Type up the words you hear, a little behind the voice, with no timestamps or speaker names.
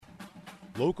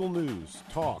Local news,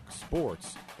 talk,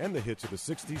 sports, and the hits of the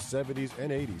 60s, 70s,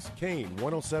 and 80s. Kane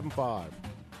 107.5.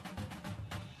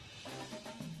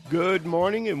 Good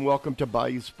morning and welcome to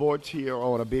Bayou Sports here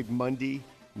on a big Monday,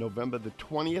 November the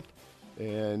 20th.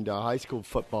 And high school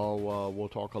football we'll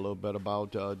talk a little bit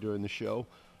about during the show.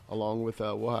 Along with,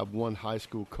 we'll have one high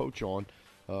school coach on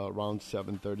around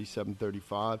 7:30,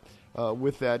 7:35.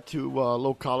 With that, too, a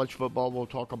little college football we'll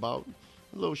talk about.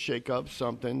 A little shake-up,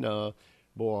 something.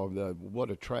 What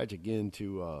a tragic end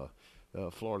to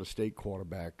Florida State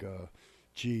quarterback. I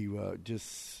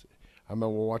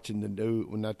remember watching the news,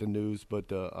 well, not the news, but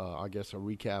I guess a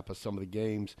recap of some of the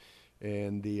games.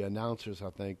 And the announcers, I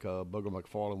think, Booger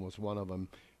McFarland was one of them,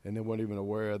 and they weren't even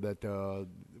aware that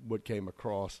what came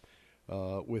across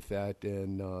with that.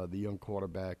 And the young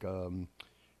quarterback,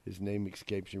 his name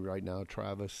escapes me right now,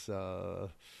 Travis.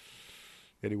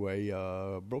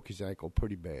 Broke his ankle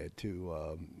pretty bad,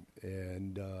 too.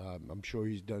 And I'm sure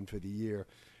he's done for the year.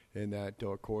 And that,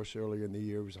 of course, earlier in the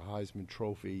year was a Heisman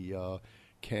Trophy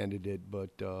candidate, but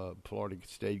Florida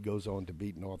State goes on to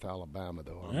beat North Alabama,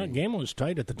 though. That game was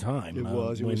tight at the time. It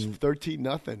was. It was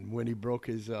 13-0 when he broke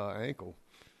his ankle.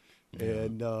 Yeah.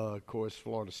 And, of course,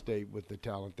 Florida State, with the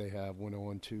talent they have, went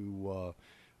on to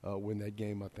win that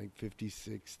game, I think,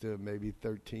 56 to maybe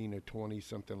 13 or 20,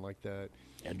 something like that.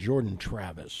 And Jordan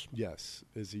Travis. Yes,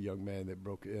 is a young man that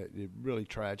broke it. Really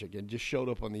tragic, and just showed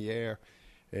up on the air.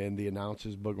 And the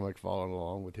announcers, Booger McFarland,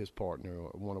 along with his partner,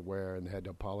 weren't aware and had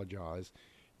to apologize,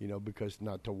 because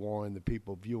not to warn the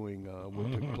people viewing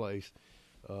what took place.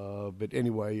 But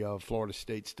anyway, Florida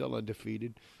State still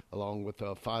undefeated, along with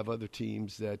 5 other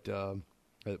teams that,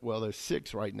 there's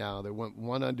 6 right now. They went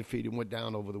one undefeated, went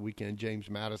down over the weekend. James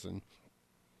Madison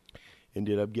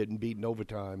ended up getting beaten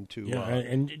overtime too. Yeah,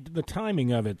 and the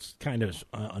timing of it's kind of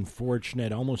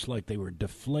unfortunate, almost like they were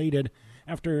deflated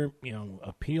after,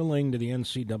 appealing to the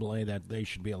NCAA that they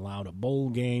should be allowed a bowl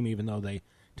game, even though they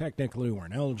technically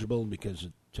weren't eligible because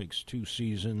it takes 2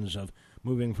 seasons of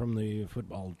moving from the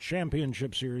football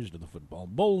championship series to the football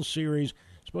bowl series.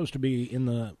 Supposed to be in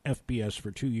the FBS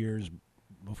for 2 years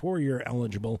before you're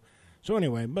eligible. So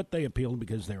anyway, but they appealed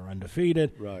because they were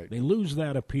undefeated. Right. They lose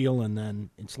that appeal, and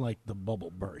then it's like the bubble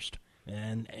burst.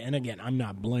 And again, I'm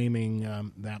not blaming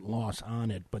that loss on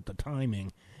it, but the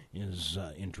timing is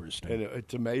interesting. And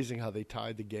it's amazing how they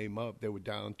tied the game up. They were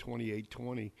down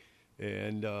 28-20,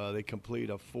 and they complete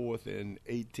a 4th and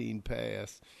 18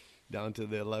 pass down to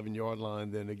the 11-yard line.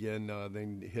 Then again,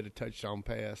 they hit a touchdown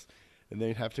pass, and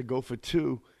they have to go for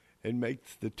 2 and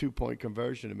make the 2-point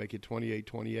conversion to make it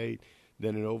 28-28.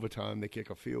 Then in overtime, they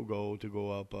kick a field goal to go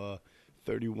up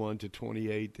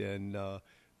 31-28, and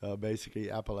basically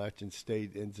Appalachian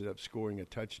State ended up scoring a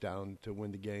touchdown to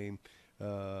win the game.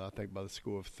 I think by the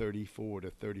score of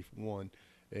 34-31,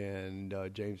 and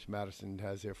James Madison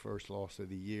has their first loss of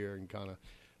the year and kind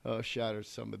of shatters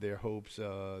some of their hopes.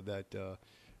 But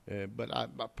I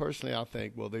personally, I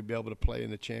think, will they be able to play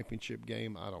in the championship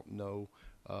game? I don't know.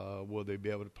 Will they be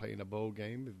able to play in a bowl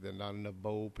game if there are not enough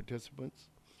bowl participants?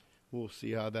 We'll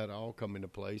see how that all come into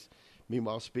place.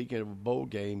 Meanwhile, speaking of bowl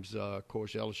games, of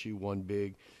course, LSU won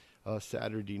big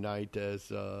Saturday night as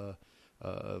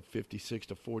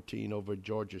 56-14 over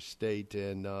Georgia State,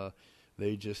 and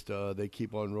they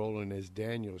keep on rolling as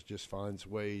Daniels just finds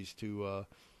ways to.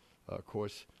 Of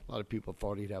course, a lot of people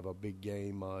thought he'd have a big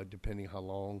game, depending how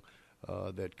long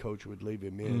that coach would leave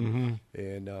him in. Mm-hmm.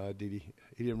 And he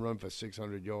didn't run for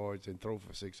 600 yards and throw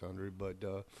for 600, but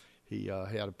he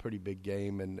had a pretty big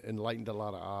game and enlightened a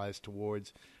lot of eyes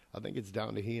towards. I think it's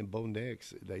down to he and Bo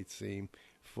Nix, they seem,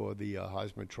 for the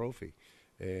Heisman Trophy.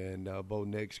 And Bo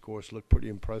Nix, of course, looked pretty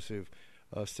impressive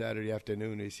Saturday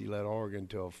afternoon as he led Oregon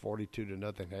to a 42-0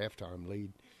 halftime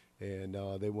lead. And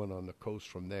they went on the coast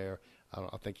from there.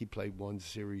 I think he played one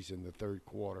series in the third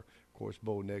quarter. Of course,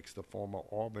 Bo Nix, the former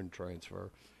Auburn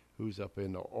transfer, who's up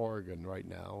in Oregon right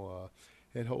now,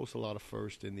 and holds a lot of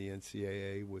first in the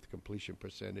NCAA with completion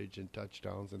percentage and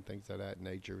touchdowns and things of that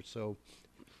nature. So,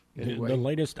 anyway. The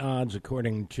latest odds,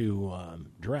 according to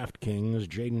DraftKings,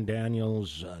 Jaden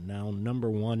Daniels now number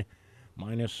 1,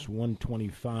 minus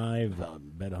 125,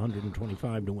 bet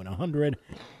 125 to win 100.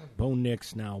 Bo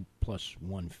Nix now plus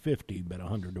 150, bet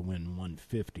 100 to win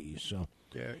 150. So,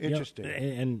 yeah, interesting.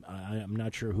 And I'm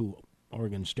not sure who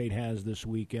Oregon State has this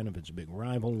weekend, if it's a big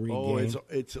rivalry game.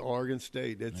 It's Oregon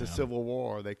State. It's a civil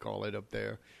war, they call it up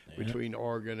there, between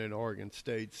Oregon and Oregon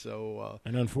State. So,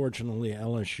 and unfortunately,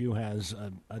 LSU has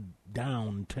a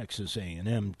down Texas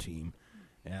A&M team.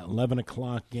 11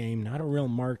 o'clock game, not a real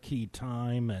marquee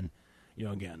time. And,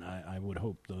 again, I would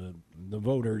hope the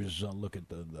voters look at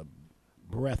the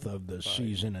breadth of the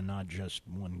season and not just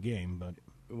one game. But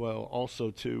Well,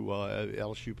 also too,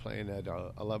 LSU playing at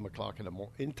 11 o'clock in the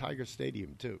morning in Tiger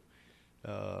Stadium too.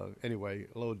 Anyway,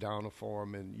 a little downer for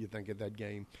them, and you think of that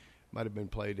game might have been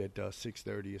played at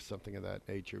 6:30 or something of that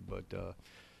nature, but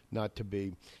not to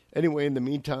be. Anyway, in the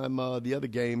meantime, the other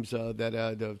games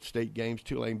the state games,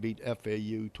 Tulane beat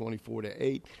FAU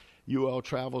 24-8. UL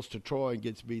travels to Troy and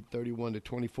gets beat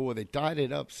 31-24. They tied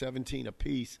it up 17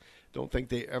 apiece. Don't think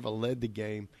they ever led the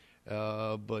game,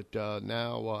 but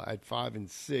now at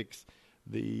 5-6,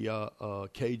 the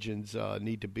Cajuns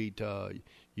need to beat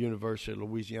University of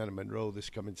Louisiana Monroe this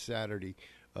coming Saturday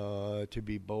to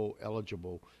be bowl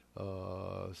eligible.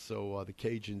 So the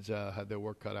Cajuns had their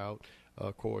work cut out.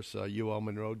 Of course, UL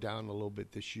Monroe down a little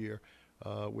bit this year.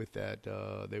 With that,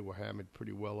 they were hammered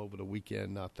pretty well over the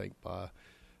weekend, I think, by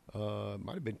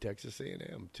might have been Texas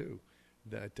A&M, too,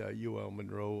 that UL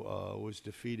Monroe was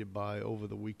defeated by over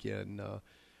the weekend.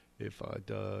 If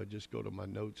I'd just go to my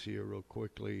notes here real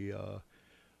quickly.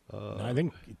 I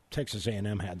think Texas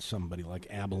A&M had somebody like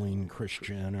Abilene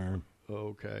Christian or...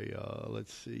 Okay,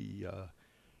 let's see.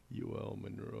 UL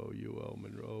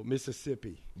Monroe,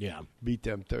 Mississippi. Yeah, beat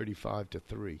them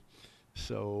 35-3.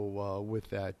 So with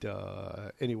that,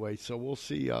 anyway, so we'll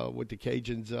see with the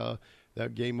Cajuns.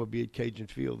 That game will be at Cajun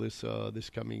Field this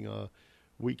coming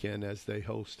weekend as they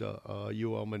host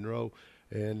UL Monroe.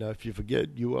 And if you forget,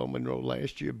 UL Monroe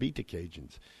last year beat the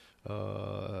Cajuns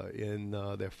in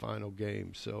their final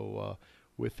game. So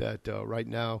with that, right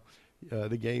now,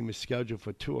 the game is scheduled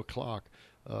for 2 o'clock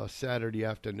Saturday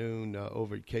afternoon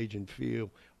over at Cajun Field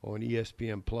on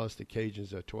ESPN Plus. The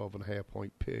Cajuns are a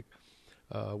 12.5-point pick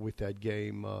with that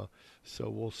game. So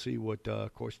we'll see what,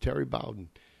 of course, Terry Bowden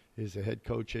is the head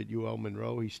coach at UL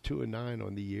Monroe. He's 2-9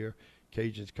 on the year.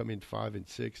 Cajuns come in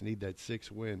 5-6, need that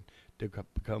 6th win to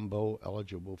become bowl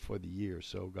eligible for the year.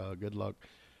 So good luck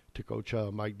to Coach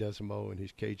Mike Desimo and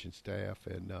his Cajun staff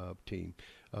and team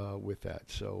with that.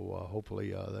 So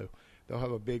hopefully they'll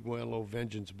have a big win, a little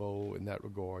Vengeance Bowl in that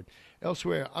regard.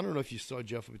 Elsewhere, I don't know if you saw,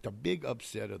 Jeff, but the big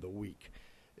upset of the week,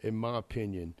 in my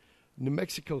opinion, New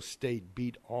Mexico State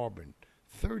beat Auburn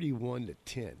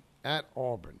 31-10 at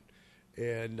Auburn.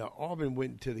 And Auburn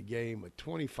went into the game a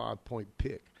 25-point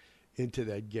pick into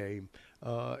that game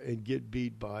and get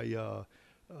beat by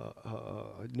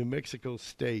New Mexico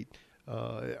State.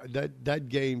 That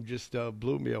game just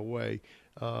blew me away.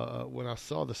 When I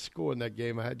saw the score in that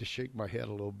game, I had to shake my head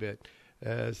a little bit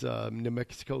as New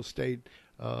Mexico State,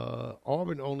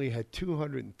 Auburn only had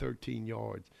 213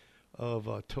 yards of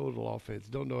total offense.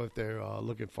 Don't know if they're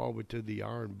looking forward to the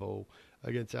Iron Bowl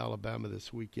against Alabama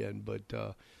this weekend, but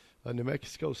New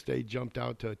Mexico State jumped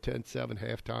out to a 10-7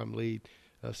 halftime lead,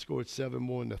 scored 7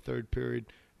 more in the third period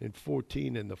and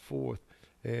 14 in the fourth.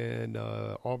 And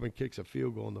Auburn kicks a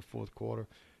field goal in the fourth quarter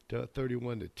to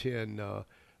 31-10.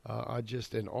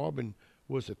 And Auburn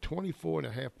was a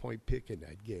 24.5-point pick in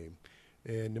that game.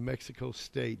 And New Mexico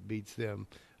State beats them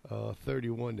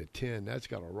 31-10. That's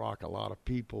got to rock a lot of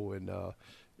people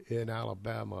in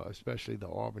Alabama, especially the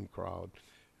Auburn crowd,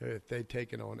 if they're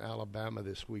taking on Alabama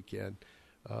this weekend.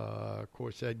 Of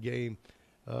course, that game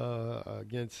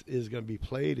is going to be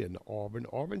played in Auburn.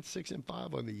 Auburn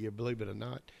 6-5 on the year, believe it or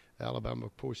not. Alabama,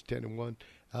 of course, 10-1.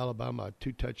 Alabama, a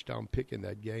 2-touchdown pick in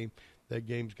that game. That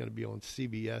game's going to be on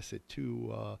CBS at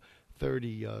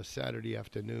 2:30 Saturday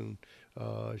afternoon.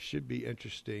 Should be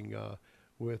interesting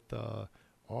with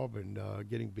Auburn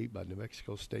getting beat by New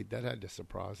Mexico State. That had to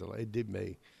surprise a lot. It did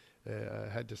me.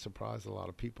 Had to surprise a lot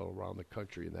of people around the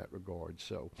country in that regard.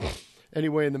 So,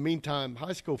 anyway, in the meantime,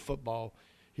 high school football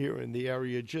here in the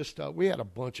area, just we had a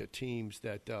bunch of teams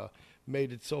that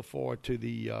made it so far to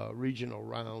the regional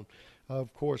round.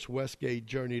 Of course, Westgate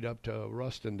journeyed up to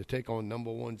Ruston to take on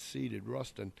number 1 seeded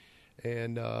Ruston.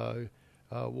 And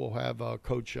we'll have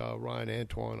Coach Ryan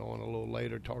Antoine on a little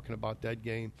later talking about that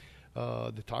game.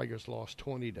 The Tigers lost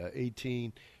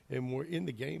 20-18, and were in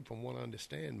the game, from what I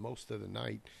understand, most of the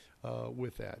night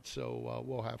with that. So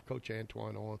we'll have Coach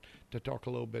Antoine on to talk a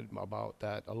little bit about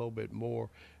that, a little bit more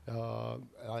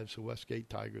as the Westgate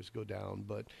Tigers go down.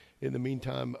 But in the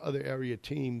meantime, other area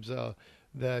teams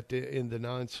that in the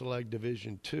non-select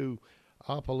Division II,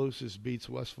 Opelousas beats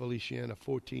West Feliciana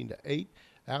 14-8.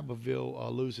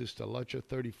 Abbeville loses to Letcher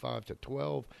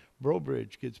 35-12.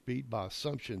 Brobridge gets beat by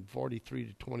Assumption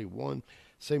 43-21.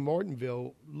 St.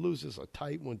 Martinville loses a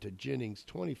tight one to Jennings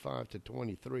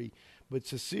 25-23. But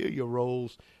Cecilia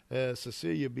rolls.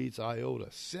 Cecilia beats Iota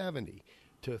 70-30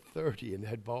 in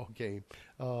that ball game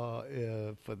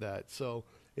for that. So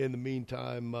in the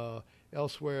meantime,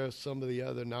 elsewhere, some of the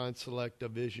other non-select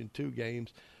Division II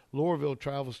games, Loreauville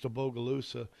travels to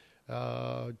Bogalusa,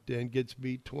 then gets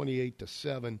beat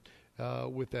 28-7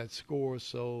 with that score.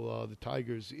 So the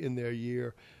Tigers in their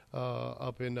year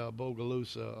up in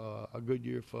Bogalusa, a good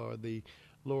year for the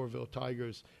Lowerville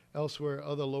Tigers. Elsewhere,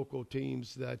 other local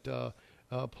teams that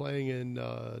playing in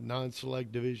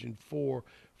non-select Division 4,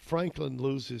 Franklin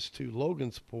loses to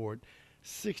Logansport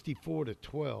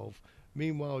 64-12.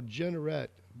 Meanwhile, Jeanerette,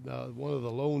 one of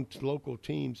the lone local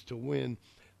teams to win,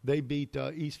 they beat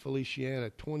East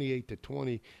Feliciana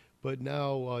 28-20. But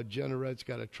now Jeanerette's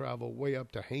got to travel way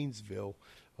up to Haynesville,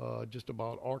 just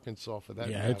about Arkansas for that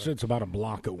matter. Yeah, it's about a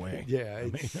block away. Yeah,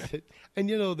 and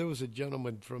there was a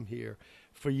gentleman from here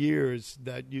for years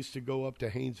that used to go up to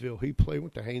Haynesville. He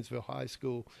went to Haynesville High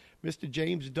School, Mr.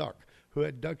 James Duck, who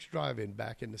had Duck's Drive-In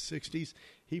back in the 60s.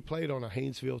 He played on a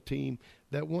Haynesville team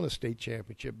that won a state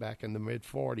championship back in the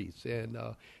mid-40s. And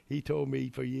he told me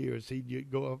for years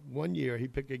he'd go up one year,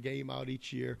 he'd pick a game out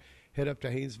each year, head up to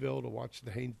Haynesville to watch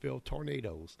the Haynesville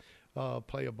Tornadoes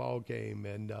play a ball game.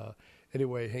 And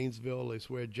anyway, Haynesville is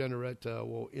where Jeanerette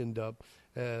will end up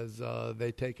as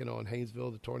they taking on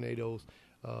Haynesville, the Tornadoes,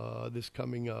 this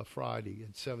coming Friday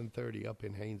at 7:30 up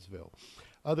in Haynesville.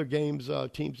 Other games,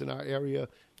 teams in our area.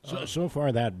 So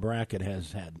far, that bracket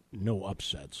has had no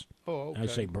upsets. Oh, okay. I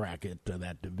say bracket,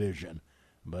 that division.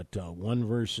 But 1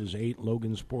 versus 8,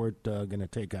 Logansport going to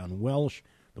take on Welsh.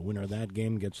 The winner of that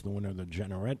game gets the winner of the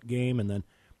Jeanerette game. And then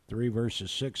 3 versus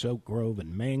 6, Oak Grove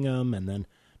and Mangum. And then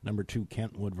number 2,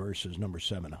 Kentwood versus number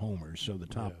 7, Homer. So the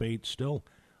top 8 still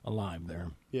alive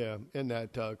there. Yeah, and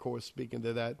that, of course, speaking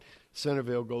to that,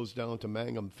 Centerville goes down to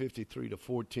Mangum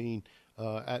 53-14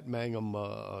 at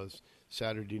Mangum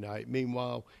Saturday night.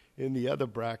 Meanwhile, in the other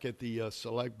bracket, the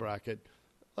select bracket,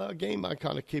 a game I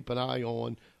kind of keep an eye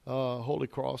on, Holy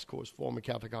Cross, of course, former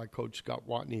Catholic High coach Scott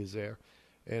Watney is there.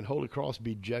 And Holy Cross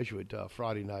beat Jesuit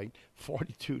Friday night,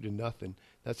 42-0.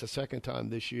 That's the second time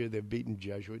this year they've beaten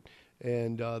Jesuit.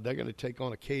 And they're going to take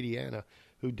on Acadiana,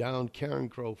 who downed Karen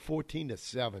Crow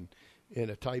 14-7 in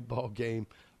a tight ball game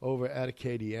over at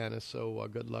Acadiana. So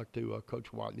good luck to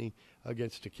Coach Watney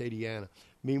against Acadiana.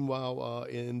 Meanwhile,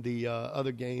 in the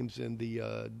other games in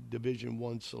the Division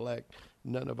I Select,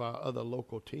 none of our other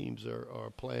local teams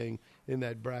are playing in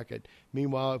that bracket.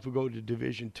 Meanwhile, if we go to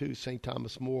Division II, St.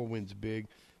 Thomas More wins big.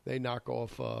 They knock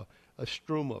off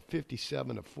Estruma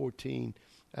 57-14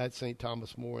 at St.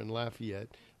 Thomas More in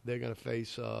Lafayette. They're going to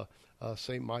face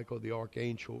St. Michael the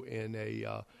Archangel in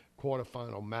a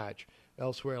quarterfinal match.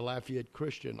 Elsewhere, Lafayette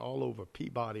Christian all over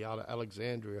Peabody out of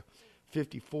Alexandria,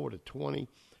 54-20.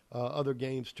 Other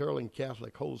games, Turling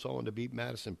Catholic holds on to beat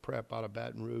Madison Prep out of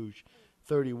Baton Rouge,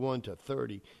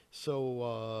 31-30.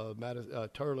 So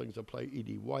Turlings will play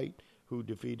E.D. White, who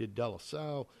defeated De La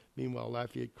Salle. Meanwhile,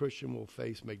 Lafayette Christian will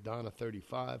face McDonough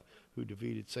 35, who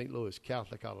defeated St. Louis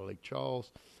Catholic out of Lake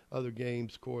Charles. Other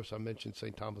games, of course, I mentioned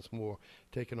St. Thomas More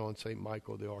taking on St.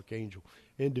 Michael the Archangel.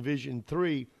 In Division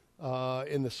III,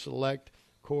 in the select,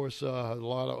 of course, a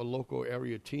lot of local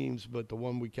area teams, but the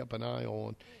one we kept an eye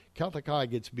on, Catholic High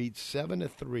gets beat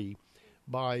 7-3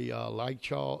 by Lake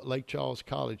Charles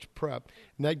College Prep.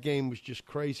 And that game was just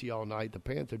crazy all night. The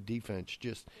Panther defense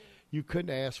you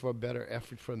couldn't ask for a better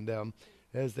effort from them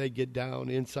as they get down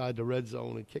inside the red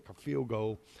zone and kick a field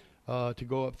goal to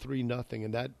go up 3-0.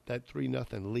 And that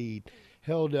 3-0 lead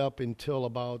held up until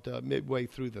about midway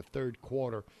through the third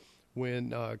quarter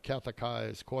when Catholic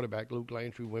High's quarterback, Luke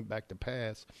Landry, went back to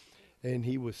pass. And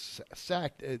he was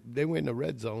sacked. They went in the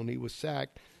red zone. He was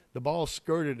sacked. The ball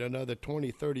skirted another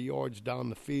 20, 30 yards down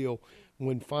the field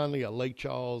when finally a Lake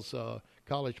Charles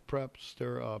College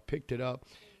Prepster picked it up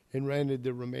and ran it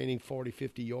the remaining 40,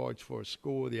 50 yards for a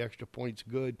score. The extra point's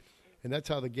good. And that's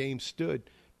how the game stood.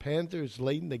 Panthers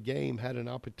late in the game had an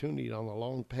opportunity on a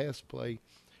long pass play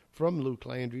from Luke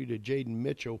Landry to Jaden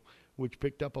Mitchell, which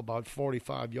picked up about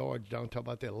 45 yards down to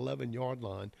about the 11-yard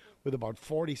line with about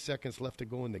 40 seconds left to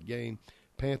go in the game.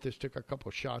 Panthers took a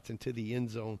couple shots into the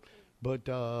end zone, but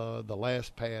the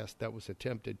last pass that was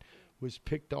attempted was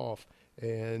picked off,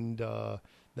 and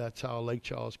that's how Lake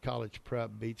Charles College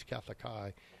Prep beats Catholic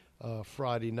High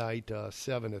Friday night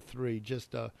 7-3.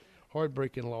 Just a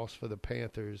heartbreaking loss for the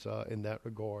Panthers in that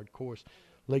regard. Of course,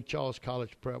 Lake Charles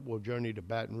College Prep will journey to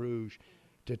Baton Rouge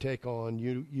to take on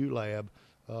ULAB,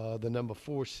 the number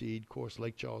 4 seed. Of course,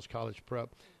 Lake Charles College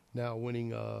Prep now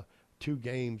winning 2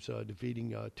 games,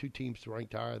 defeating 2 teams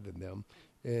ranked higher than them.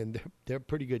 And they're a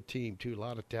pretty good team, too, a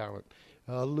lot of talent.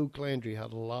 Luke Landry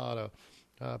had a lot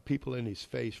of people in his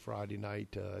face Friday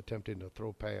night attempting to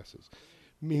throw passes.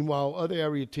 Meanwhile, other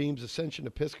area teams, Ascension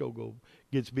Episcopal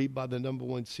gets beat by the number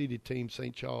 1 seeded team,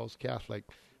 St. Charles Catholic.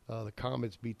 The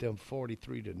Comets beat them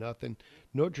 43-0.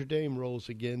 Notre Dame rolls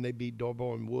again. They beat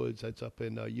Dorborn Woods. That's up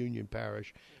in Union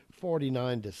Parish,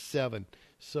 49-7.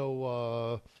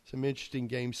 So some interesting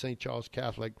games. St. Charles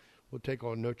Catholic will take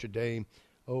on Notre Dame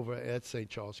over at St.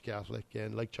 Charles Catholic,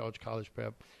 and Lake Charles College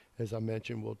Prep, as I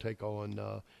mentioned, will take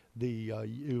on the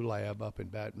ULab up in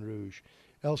Baton Rouge.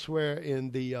 Elsewhere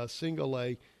in the single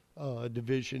A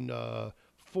Division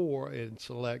 4 in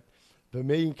select,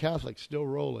 Vermilion Catholic still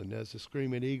rolling as the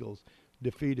Screaming Eagles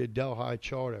defeated Delhi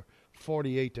Charter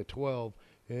 48-12,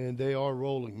 and they are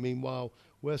rolling. Meanwhile,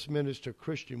 Westminster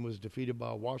Christian was defeated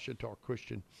by Washita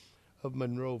Christian of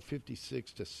Monroe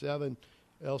 56-7.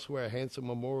 Elsewhere, Hanson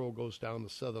Memorial goes down to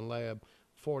Southern Lab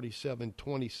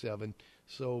 47-27.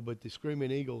 So, but the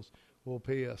Screaming Eagles will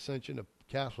play Ascension of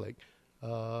Catholic,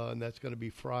 and that's going to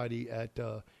be Friday at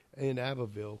in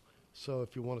Abbeville. So,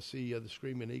 if you want to see the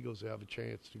Screaming Eagles, they have a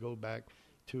chance to go back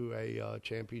to a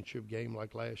championship game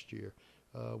like last year,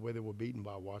 where they were beaten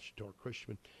by Washita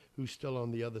Christian, who's still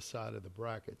on the other side of the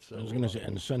bracket. So, I was going to say,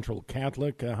 and Central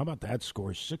Catholic, how about that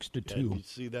score, 6-2? Yeah, you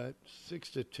see that?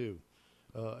 6-2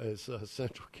 as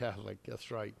Central Catholic.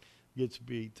 That's right. Gets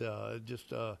beat.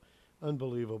 Just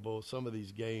unbelievable, some of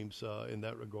these games in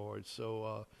that regard.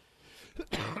 So,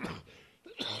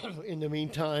 in the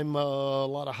meantime, a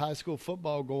lot of high school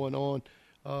football going on.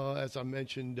 As I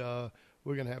mentioned,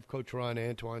 we're going to have Coach Ryan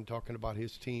Antoine talking about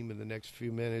his team in the next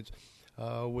few minutes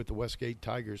with the Westgate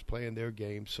Tigers playing their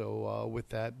game. So with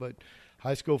that, but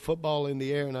high school football in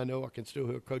the air, and I know I can still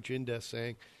hear Coach Indes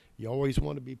saying, you always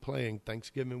want to be playing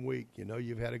Thanksgiving week. You know,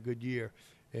 you've had a good year,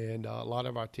 and a lot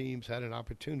of our teams had an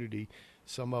opportunity.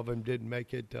 Some of them didn't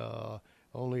make it.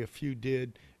 Only a few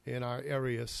did in our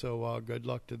area, so good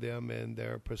luck to them in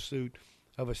their pursuit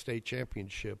of a state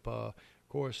championship. Of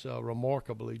course,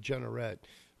 remarkably, Jeanerette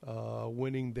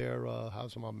winning their,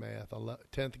 how's my math,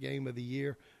 10th game of the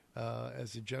year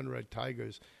as the Jeanerette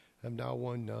Tigers have now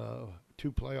won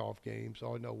 2 playoff games.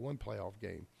 Oh, no, 1 playoff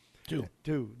game.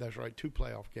 Two, that's right, 2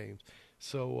 playoff games.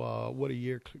 So what a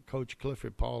year Coach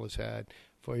Clifford Paul has had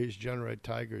for his Jeanerette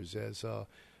Tigers as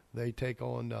they take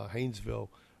on Haynesville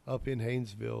up in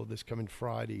Haynesville this coming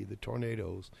Friday, the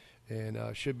Tornadoes, and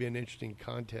should be an interesting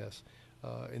contest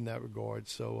in that regard.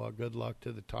 So good luck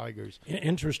to the Tigers.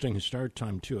 Interesting start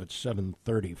time, too. It's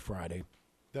 7:30 Friday.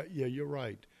 Yeah, you're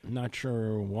right. Not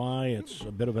sure why. It's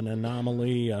a bit of an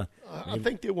anomaly. I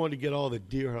think they wanted to get all the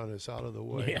deer hunters out of the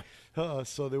way,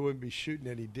 so they wouldn't be shooting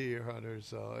any deer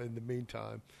hunters in the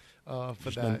meantime. For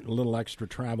just that, a little extra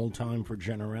travel time for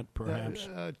Jeanerette, perhaps.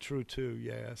 True too,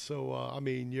 yeah. So I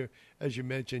mean, as you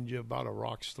mentioned, you're about a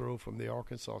rock's throw from the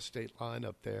Arkansas state line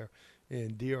up there,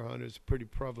 and deer hunters are pretty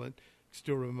prevalent.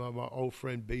 Still remember my old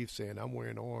friend Beef saying, "I'm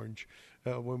wearing orange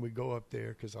when we go up there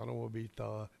because I don't want to be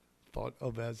thought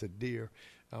of as a deer.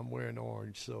 I'm wearing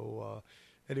orange." So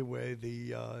anyway,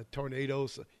 the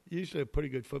Tornadoes, usually a pretty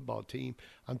good football team.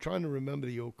 I'm trying to remember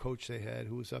the old coach they had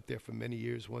who was up there for many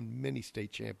years, won many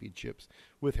state championships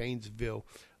with Haynesville.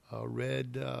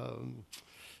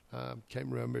 Can't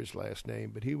remember his last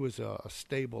name, but he was a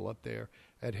stable up there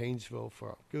at Haynesville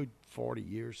for a good 40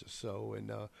 years or so,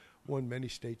 and won many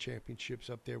state championships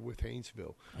up there with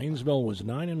Haynesville. Haynesville was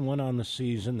 9-1 on the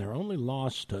season. Their only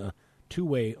loss to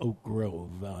two-way Oak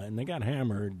Grove, and they got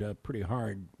hammered pretty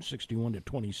hard,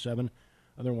 61-27.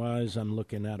 Otherwise, I'm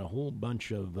looking at a whole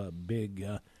bunch of big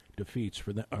defeats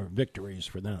for them, or victories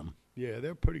for them. Yeah,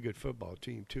 they're a pretty good football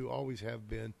team too. Always have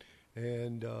been,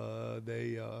 and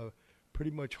they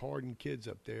pretty much hardened kids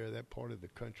up there. That part of the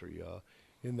country,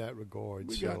 in that regard.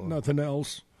 We got nothing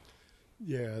else.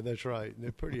 Yeah, that's right.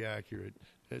 They're pretty accurate.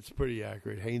 It's pretty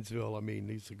accurate. Haynesville, I mean,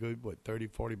 it's a good 30,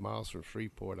 40 miles from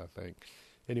Shreveport, I think.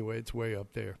 Anyway, it's way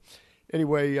up there.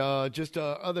 Anyway, just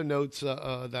other notes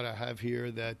that I have here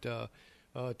that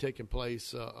taking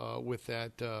place with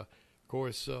that. Of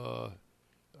course,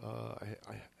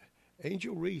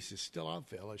 Angel Reese is still out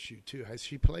for LSU, too. Has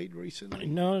she played recently?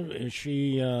 No,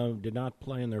 she did not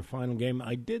play in their final game.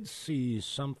 I did see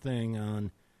something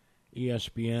on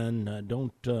ESPN.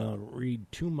 Don't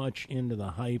read too much into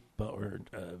the hype or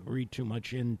read too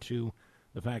much into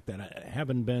the fact that I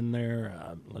haven't been there.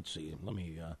 Let's see. Let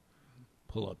me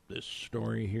pull up this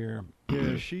story here.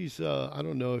 Yeah, she's, I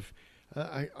don't know if,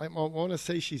 I want to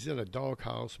say she's in a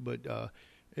doghouse, but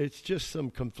it's just some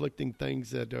conflicting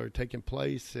things that are taking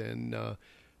place, and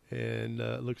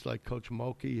it looks like Coach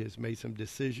Mulkey has made some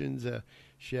decisions.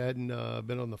 She hadn't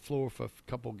been on the floor for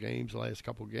last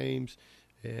couple games,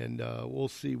 and we'll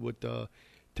see what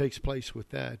takes place with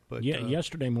that. But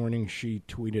yesterday morning she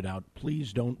tweeted out,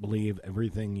 "Please don't believe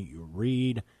everything you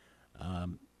read."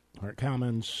 Her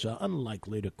comments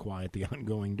unlikely to quiet the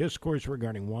ongoing discourse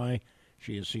regarding why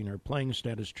she has seen her playing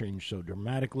status change so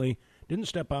dramatically. Didn't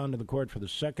step onto the court for the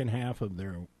second half of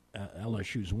their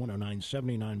LSU's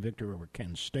 109-79 victory over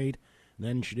Kent State.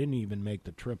 Then she didn't even make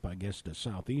the trip, I guess, to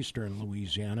southeastern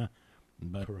Louisiana.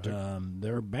 But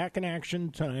they're back in action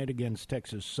tonight against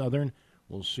Texas Southern.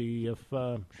 We'll see if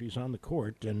she's on the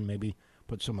court and maybe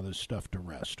put some of this stuff to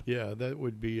rest. Yeah, that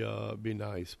would be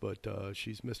nice. But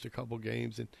she's missed a couple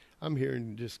games, and I'm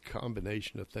hearing just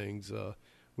combination of things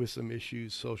with some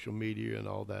issues, social media and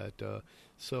all that.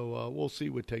 So we'll see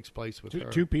what takes place with her.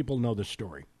 Two people know the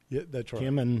story. Yeah, that's right.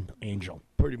 Kim and Angel.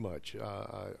 Pretty much.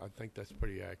 I think that's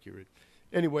pretty accurate.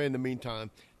 Anyway, in the meantime,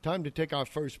 time to take our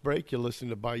first break. You're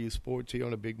listening to Bayou Sports here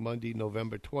on a big Monday,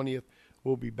 November 20th.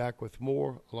 We'll be back with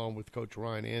more, along with Coach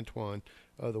Ryan Antoine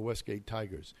of the Westgate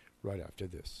Tigers, right after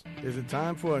this. Is it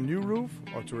time for a new roof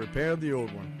or to repair the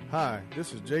old one? Hi,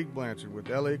 this is Jake Blanchard with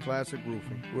LA Classic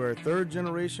Roofing. We're a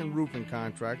third-generation roofing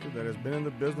contractor that has been in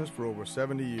the business for over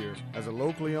 70 years. As a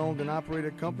locally owned and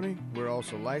operated company, we're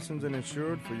also licensed and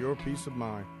insured for your peace of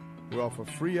mind. We offer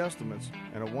free estimates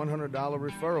and a $100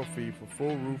 referral fee for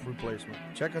full roof replacement.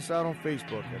 Check us out on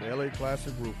Facebook at LA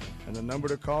Classic Roofing, and the number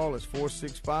to call is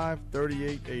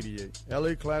 465-3888.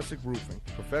 LA Classic Roofing,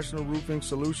 professional roofing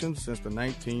solutions since the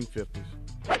 1950s.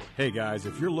 Hey guys,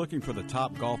 if you're looking for the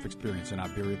top golf experience in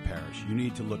Iberia Parish, you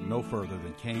need to look no further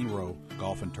than Cane Row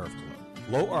Golf and Turf Club.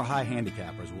 Low or high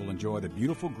handicappers will enjoy the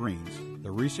beautiful greens,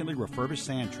 the recently refurbished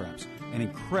sand traps, and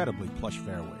incredibly plush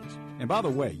fairways. And by the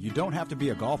way, you don't have to be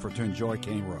a golfer to enjoy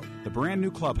Cane Row. The brand new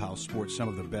clubhouse sports some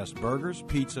of the best burgers,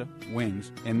 pizza,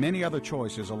 wings, and many other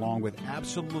choices, along with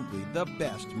absolutely the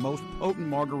best, most potent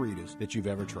margaritas that you've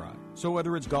ever tried. So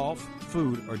whether it's golf,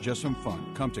 food, or just some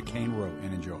fun, come to Cane Row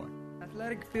and enjoy.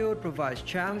 Athletic field provides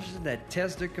challenges that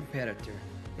test the competitor.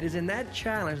 It is in that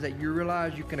challenge that you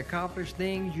realize you can accomplish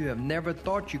things you have never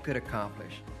thought you could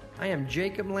accomplish. I am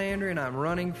Jacob Lander, and I'm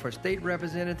running for state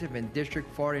representative in District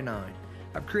 49.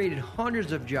 I've created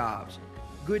hundreds of jobs,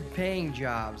 good-paying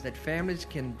jobs that families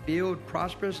can build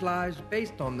prosperous lives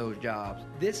based on those jobs.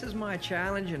 This is my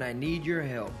challenge, and I need your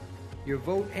help. Your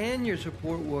vote and your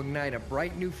support will ignite a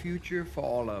bright new future for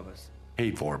all of us.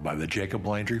 Paid for by the Jacob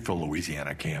Landry for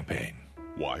Louisiana campaign.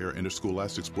 Why are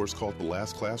interscholastic sports called the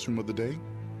last classroom of the day?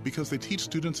 Because they teach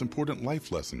students important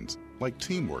life lessons like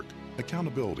teamwork,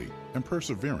 accountability, and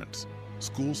perseverance.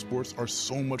 School sports are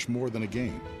so much more than a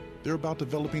game. They're about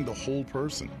developing the whole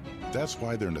person. That's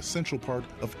why they're an essential part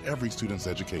of every student's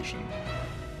education.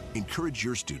 Encourage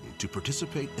your student to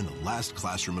participate in the last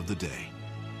classroom of the day.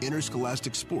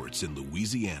 Interscholastic sports in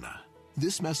Louisiana.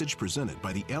 This message presented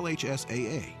by the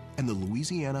LHSAA and the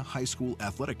Louisiana High School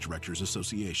Athletic Directors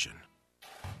Association.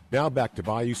 Now back to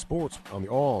Bayou Sports on the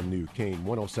all-new Kane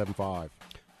 107.5.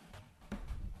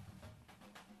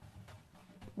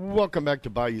 Welcome back to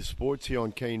Bayou Sports here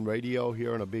on Kane Radio,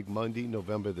 here on a big Monday,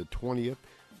 November the 20th,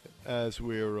 as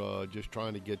we're just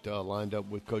trying to get lined up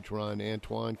with Coach Ryan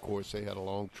Antoine. Of course, they had a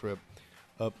long trip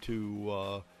up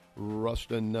to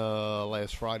Ruston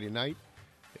last Friday night.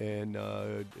 And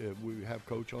we have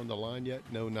Coach on the line yet?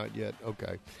 No, not yet.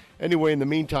 Okay. Anyway, in the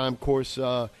meantime, of course,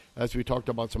 as we talked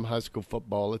about some high school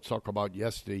football, let's talk about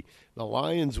yesterday. The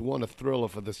Lions won a thriller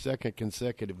for the second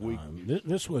consecutive week.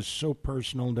 This was so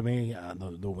personal to me,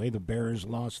 the way the Bears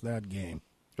lost that game.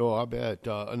 Oh, I bet.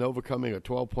 And overcoming a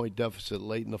 12-point deficit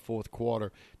late in the fourth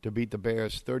quarter to beat the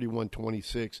Bears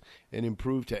 31-26 and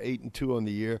improve to 8-2 on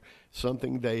the year,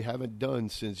 something they haven't done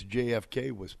since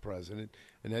JFK was president,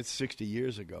 and that's 60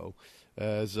 years ago,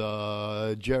 as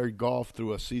Jared Goff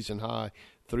threw a season-high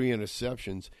 3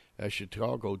 interceptions as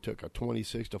Chicago took a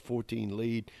 26-14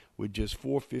 lead with just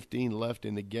 4:15 left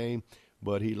in the game.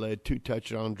 But he led 2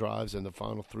 touchdown drives in the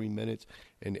final 3 minutes,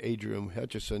 and Adrian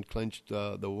Hutchinson clinched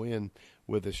the win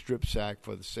with a strip sack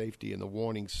for the safety in the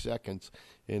warning seconds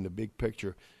in the big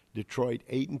picture. Detroit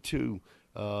 8-2.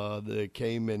 They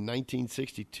came in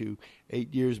 1962,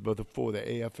 8 years before the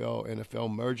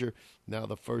AFL-NFL merger. Now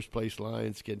the first-place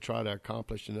Lions can try to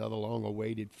accomplish another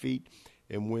long-awaited feat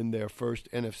and win their first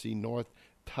NFC North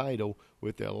title,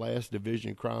 with their last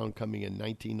division crown coming in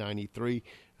 1993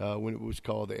 when it was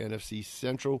called the NFC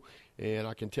Central. And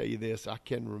I can tell you this, I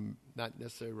can not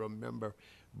necessarily remember,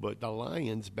 but the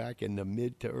Lions back in the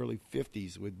mid to early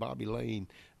 50s with Bobby Lane,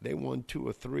 they won 2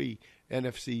 or 3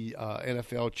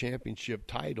 NFL championship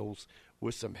titles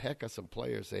with some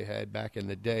players they had back in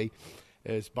the day,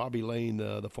 as Bobby Lane,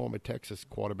 the former Texas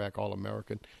quarterback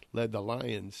All-American, led the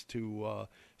Lions to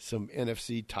some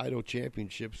NFC title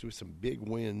championships with some big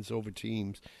wins over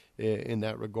teams in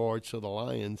that regard. So the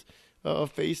Lions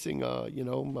facing, a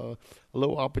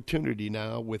little opportunity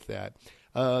now with that.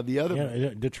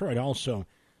 Detroit also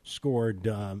scored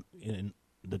in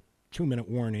the 2-minute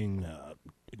warning.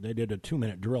 They did a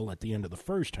 2-minute drill at the end of the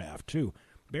first half, too.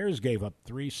 Bears gave up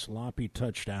 3 sloppy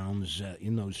touchdowns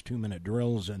in those 2-minute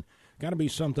drills, and got to be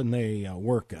something they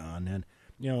work on. And,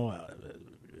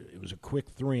 it was a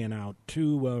quick 3-and-out,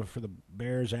 2 for the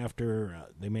Bears after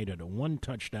they made it a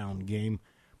 1-touchdown game,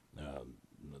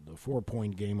 the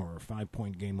 4-point game or a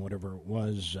 5-point game, whatever it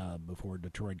was, before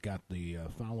Detroit got the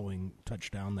following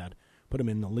touchdown that put them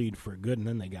in the lead for good. And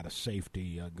then they got a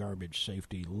safety, garbage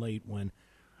safety late when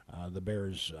the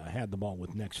Bears had the ball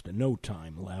with next to no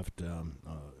time left.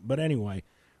 But anyway,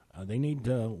 they need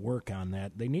to work on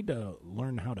that. They need to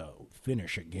learn how to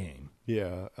finish a game.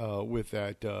 Yeah, with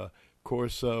that, of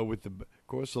course,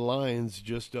 the Lions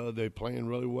they're playing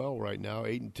really well right now.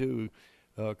 8-2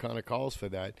 kind of calls for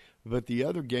that. But the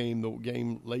other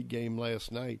game, late game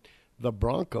last night, the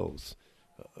Broncos.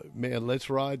 Man, let's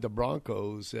ride the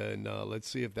Broncos, and let's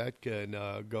see if that can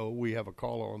go. We have a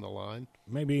caller on the line.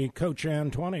 Maybe Coach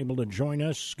Antoine able to join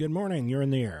us. Good morning. You're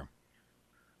in the air.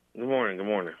 Good morning. Good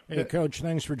morning. Hey, Coach,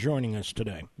 thanks for joining us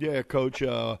today. Yeah, Coach,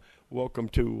 welcome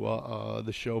to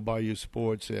the show, Bayou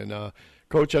Sports. And,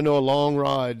 Coach, I know a long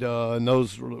ride, and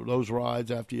those rides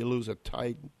after you lose a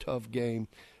tight, tough game,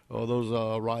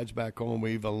 those rides back home are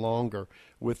even longer.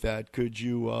 With that, could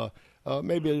you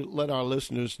maybe let our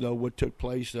listeners know what took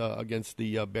place against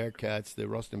the Bearcats, the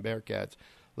Ruston Bearcats,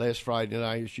 last Friday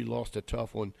night? You lost a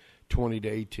tough one,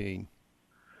 20-18.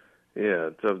 Yeah,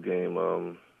 tough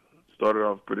game. Started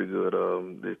off pretty good.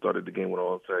 They started the game with an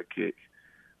onside kick.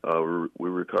 We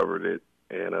recovered it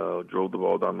and drove the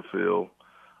ball down the field.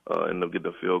 Ended up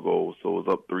getting a field goal, so it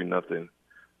was up 3-0.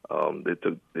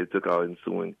 They took our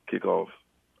ensuing kickoff,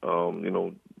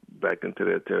 back into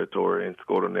their territory and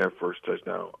scored on their first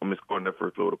touchdown. Scored on their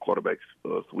first throw, the quarterback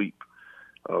sweep.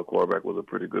 Quarterback was a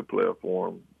pretty good player for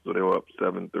them, so they were up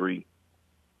 7-3.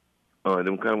 And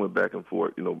then we kind of went back and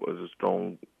forth. It was a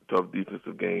strong, tough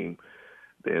defensive game.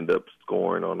 They ended up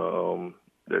scoring on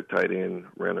their tight end,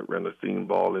 ran a seam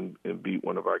ball and beat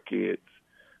one of our kids.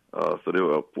 So they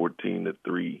were up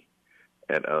 14-3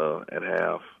 at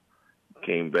half.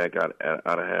 Came back out of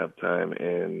halftime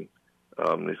and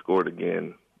they scored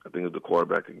again. I think it was the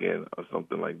quarterback again or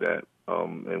something like that,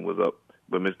 and was up.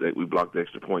 But we blocked the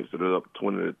extra point, so they're up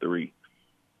 20-3.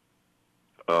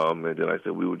 And then I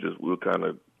said we were kind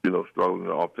of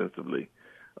struggling offensively.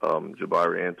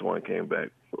 Jabari Antoine came back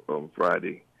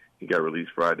Friday. He got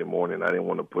released Friday morning. I didn't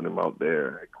want to put him out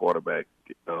there at quarterback,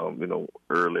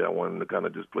 early. I wanted him to kind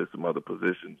of just play some other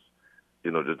positions,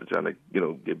 just to try to,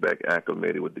 get back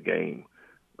acclimated with the game.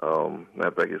 Matter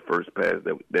of fact, his first pass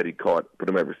that he caught, put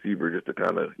him at receiver just to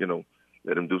kind of,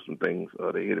 let him do some things.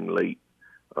 They hit him late.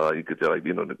 You could tell,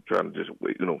 trying to just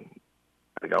wait,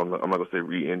 I'm not going to say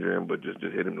re-injure him, but just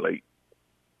hit him late.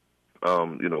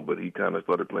 But he kind of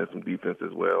started playing some defense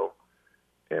as well.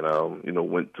 And,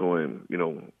 went to him,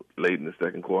 late in the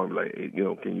second quarter and be like, hey,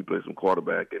 can you play some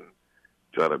quarterback and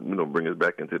try to, bring us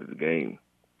back into the game.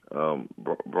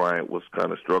 Bryant was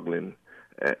kind of struggling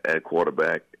at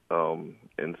quarterback.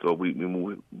 And so we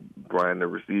moved Bryant the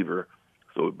receiver.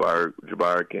 So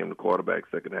Jabari came to quarterback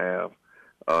second half.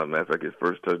 Matter of fact, his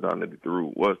first touchdown that he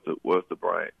threw was to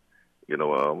Bryant.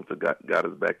 So got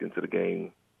us back into the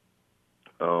game.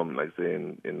 Like I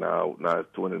said, and now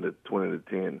it's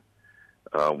 20-10.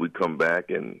 We come back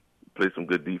and play some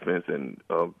good defense and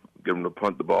give them to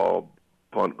punt the ball.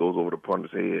 Punt goes over the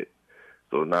punter's head.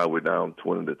 So now we're down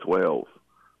 20-12.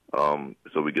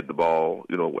 So we get the ball,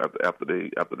 after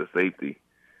the safety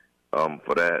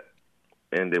for that,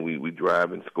 and then we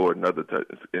drive and score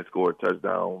a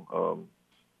touchdown.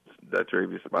 That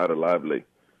Travis Spider Lively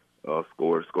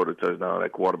scored a touchdown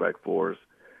at quarterback for us.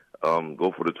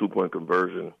 Go for the 2-point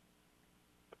conversion,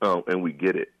 and we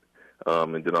get it.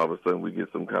 And then all of a sudden we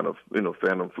get some kind of,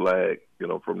 phantom flag,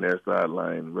 from their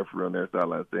sideline, referee on their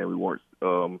sideline saying we weren't,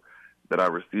 that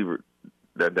our receiver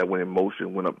that went in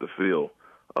motion went up the field.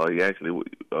 He actually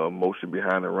motioned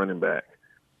behind the running back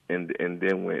and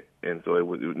then went. And so it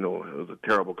was a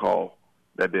terrible call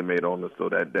that they made on us. So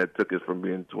that took us from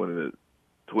being 20-20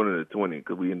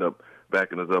 because we ended up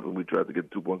backing us up and we tried to get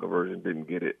the 2-point conversion, didn't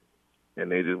get it.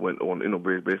 And they just went on,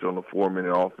 based on the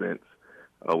 4-minute offense.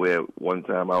 We had one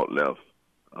time out left,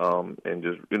 and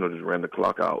just ran the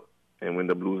clock out, and we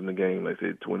ended up losing the game. Like I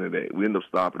said, 20-8. We ended up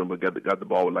stopping them, but got the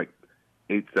ball with like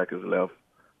 8 seconds left.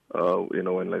 And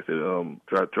like I said,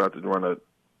 tried to run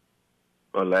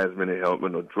a last minute help,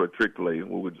 trick play.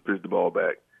 We would just pitch the ball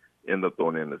back, end up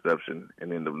throwing an interception,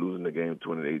 and end up losing the game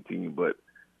 20-18. But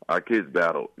our kids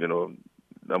battled.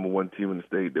 Number one team in the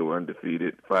state. They were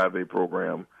undefeated, 5A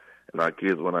program, and our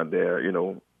kids went out there,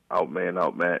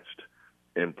 outmatched.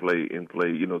 And play, to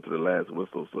the last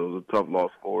whistle. So it was a tough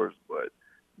loss for us, but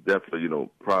definitely,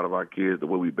 proud of our kids. The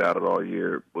way we battled all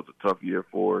year was a tough year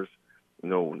for us,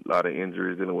 a lot of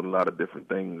injuries, dealing with a lot of different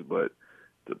things. But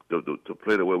to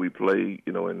play the way we play,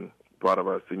 and proud of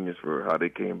our seniors for how they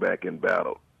came back and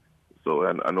battled. So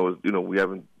I know, we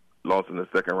haven't lost in the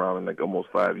second round in like almost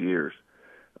 5 years.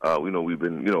 We've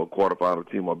been, a quarterfinal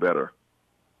team or better.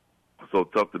 So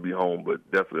tough to be home, but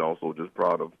definitely also just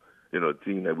proud of, the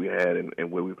team that we had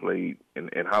and where we played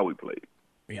and how we played.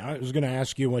 Yeah, I was going to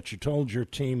ask you what you told your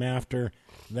team after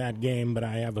that game, but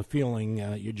I have a feeling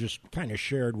you just kind of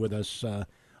shared with us a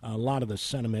lot of the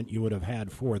sentiment you would have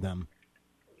had for them.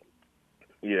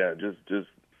 Yeah, just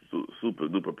super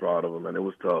duper proud of them, and it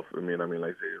was tough. I mean, like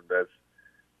I said,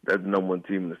 that's the number one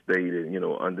team in the state, and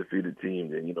undefeated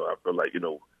team, and I feel like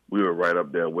we were right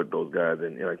up there with those guys,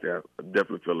 and like I said, I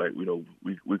definitely feel like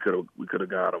we could have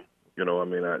got them.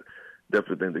 I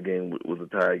definitely think the game was a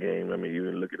tie game. I mean,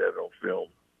 even looking at it on film,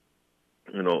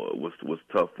 it was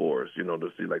tough for us, to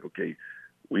see like, okay,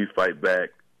 we fight back,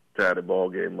 tie the ball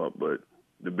game up, but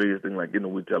the biggest thing, like,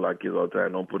 we tell our kids all the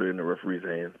time, don't put it in the referee's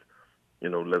hands.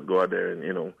 Let's go out there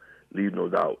and, leave no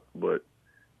doubt. But,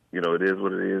 it is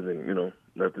what it is, and,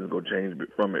 nothing's going to change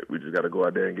from it. We just got to go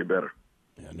out there and get better.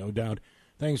 Yeah, no doubt.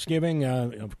 Thanksgiving,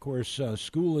 of course,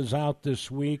 school is out this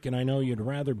week, and I know you'd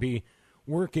rather be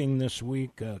working this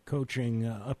week, coaching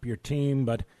up your team,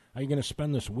 but how are you going to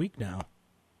spend this week now?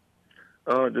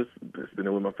 Just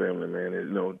spending with my family, man.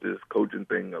 This coaching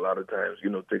thing a lot of times,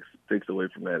 takes away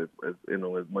from that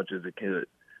as much as it could.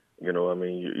 I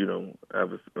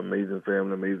have an amazing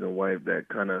family, amazing wife that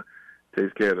kind of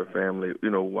takes care of the family,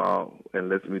 while and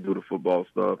lets me do the football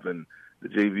stuff and the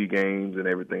JV games and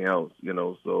everything else.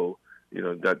 So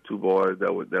got 2 boys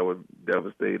that were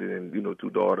devastated, and 2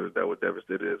 daughters that were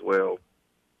devastated as well.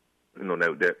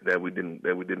 That we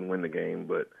didn't win the game,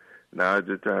 but now it's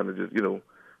just time to just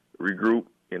regroup,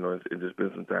 and just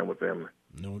spend some time with family.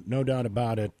 No doubt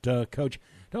about it. Coach,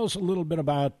 tell us a little bit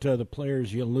about the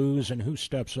players you lose and who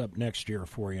steps up next year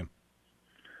for you.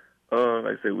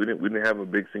 Like I said, we didn't have a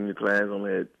big senior class.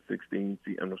 Only had 13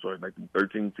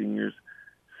 seniors.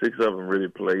 6 of them really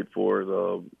played for us.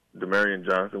 Demarion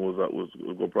Johnson was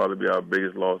going to probably be our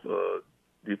biggest loss,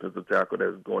 defensive tackle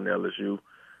that's going to LSU.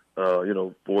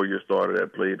 4-year starter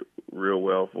that played real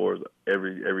well for us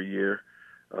every year.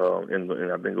 And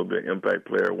I think he'll be an impact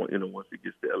player once he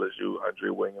gets to LSU. Andre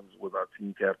Williams was our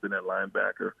team captain at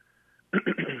linebacker,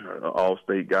 an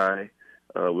all-state guy.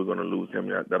 We're going to lose him.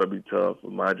 That'll be tough.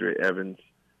 Madre Evans,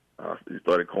 he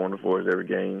started corner for us every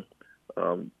game.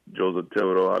 Joseph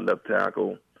Thibodeau, our left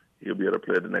tackle, he'll be able to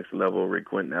play at the next level. Ray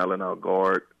Quentin Allen, our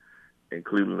guard, and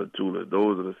Cleveland Atula.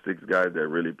 Those are the 6 guys that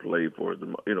really played for us,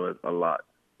 a lot.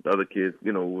 The other kids,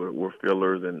 were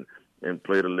fillers and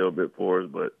played a little bit for us,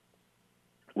 but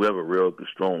we have a real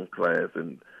strong class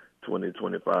in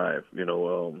 2025.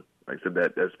 Like I said,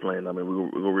 that's playing. I mean, we're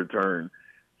going to return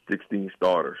 16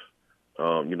 starters,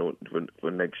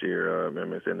 for next year.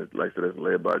 Like I said, it's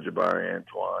led by Jabari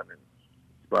Antoine and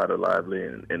Spider Lively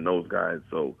and those guys.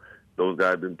 So those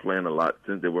guys have been playing a lot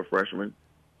since they were freshmen.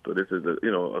 So this is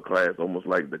a class almost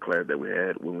like the class that we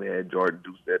had when we had Jordan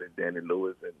Doucette and Danny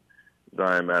Lewis and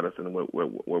Zion Madison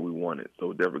where we won it.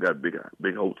 So definitely got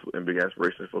big hopes and big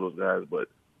aspirations for those guys. But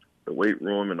the weight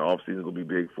room and the offseason will be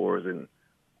big for us, and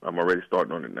I'm already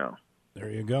starting on it now. There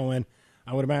you go. And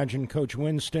I would imagine Coach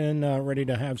Winston ready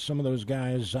to have some of those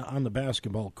guys on the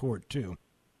basketball court too.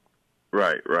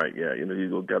 Right, yeah. He's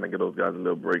going to kind of get those guys a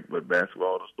little break, but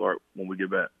basketball will start when we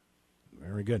get back.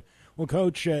 Very good. Well,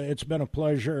 Coach, it's been a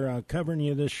pleasure covering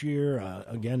you this year,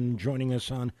 again, joining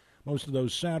us on most of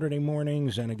those Saturday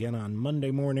mornings and again on Monday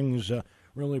mornings.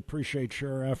 Really appreciate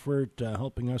your effort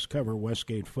helping us cover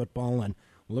Westgate football, and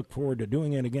look forward to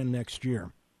doing it again next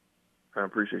year. I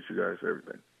appreciate you guys for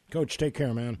everything. Coach, take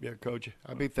care, man. Yeah, Coach.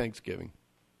 Happy Thanksgiving.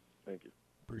 Thank you.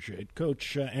 Appreciate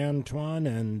Coach Antoine,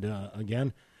 and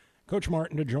again, Coach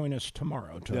Martin to join us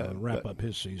tomorrow to wrap up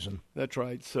his season. That's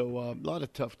right. So a lot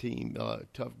of tough games,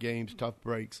 tough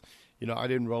breaks. I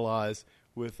didn't realize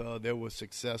they were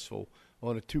successful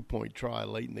on a 2-point try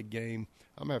late in the game.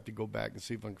 I'm going to have to go back and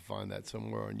see if I can find that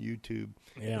somewhere on YouTube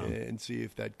and see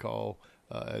if that call,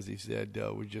 as he said,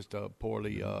 was just a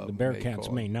poorly the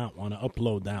Bearcats may not want to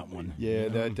upload that one.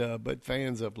 Yeah, but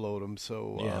fans upload them.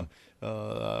 So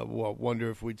wonder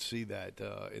if we'd see that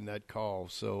in that call.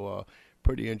 So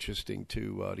pretty interesting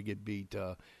to get beat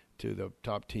to the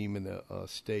top team in the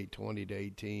state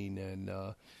 20-18, and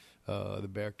the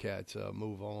Bearcats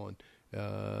move on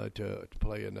to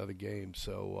play another game.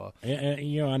 So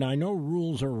and I know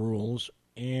rules are rules,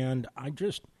 and I'd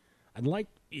like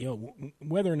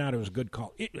whether or not it was a good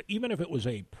call, even if it was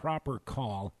a proper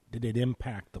call, did it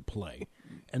impact the play?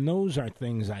 And those are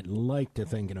things I'd like to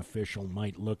think an official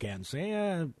might look at and say,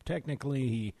 yeah, technically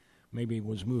he maybe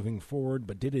was moving forward,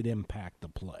 but did it impact the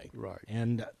play? Right.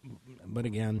 But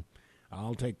again,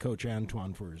 I'll take Coach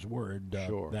Antoine for his word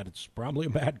Sure. that it's probably a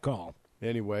bad call.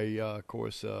 Anyway, of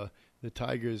course, the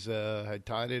Tigers had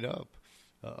tied it up.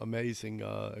 Amazing.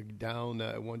 Down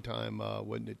at one time,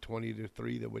 wasn't it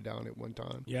 20-3 that were down at one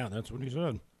time? Yeah, that's what he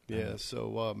said. Yeah,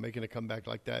 so making a comeback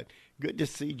like that. Good to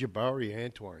see Jabari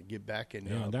Antoine get back in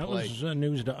that play. was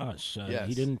news to us. Yes.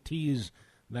 He didn't tease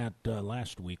that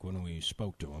last week when we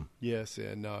spoke to him. Yes,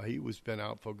 and he was been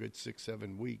out for a good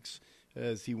 6-7 weeks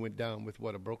as he went down with,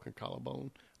 a broken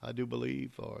collarbone, I do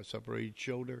believe, or a separated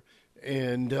shoulder.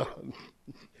 And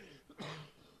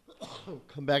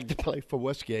come back to play for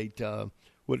Westgate.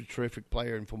 What a terrific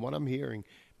player. And from what I'm hearing,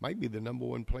 might be the number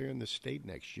one player in the state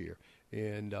next year.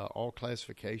 And all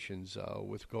classifications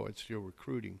with regards to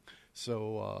recruiting.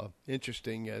 So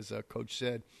interesting, as Coach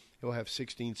said, he'll have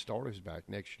 16 starters back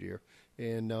next year.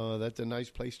 And that's a nice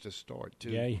place to start,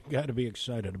 too. Yeah, you got to be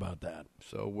excited about that.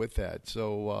 So with that,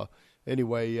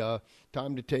 anyway,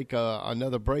 time to take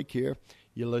another break here.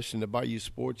 You're listening to Bayou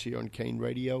Sports here on Kane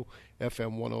Radio,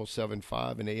 FM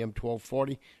 107.5 and AM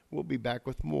 1240. We'll be back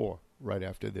with more right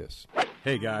after this.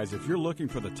 Hey guys, if you're looking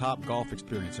for the top golf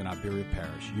experience in Iberia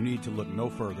Parish, you need to look no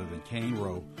further than Kane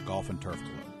Row Golf and Turf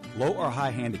Club. Low or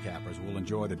high handicappers will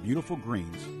enjoy the beautiful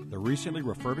greens, the recently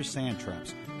refurbished sand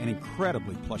traps, and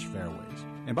incredibly plush fairways.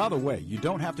 And by the way, you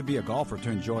don't have to be a golfer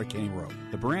to enjoy Kane Row.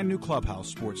 The brand new clubhouse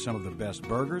sports some of the best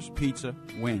burgers, pizza,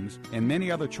 wings, and many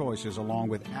other choices, along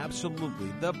with absolutely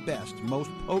the best,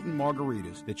 most potent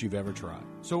margaritas that you've ever tried.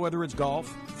 So whether it's golf,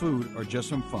 food, or just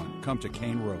some fun, come to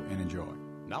Kane Row and enjoy.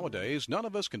 Nowadays, none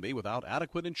of us can be without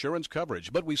adequate insurance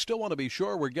coverage, but we still want to be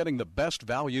sure we're getting the best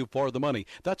value for the money.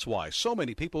 That's why so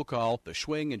many people call the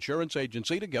Schwing Insurance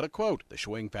Agency to get a quote. The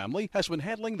Schwing family has been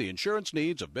handling the insurance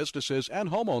needs of businesses and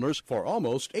homeowners for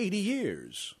almost 80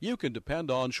 years. You can depend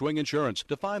on Schwing Insurance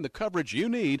to find the coverage you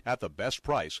need at the best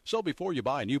price. So before you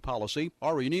buy a new policy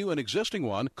or renew an existing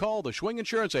one, call the Schwing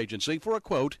Insurance Agency for a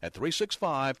quote at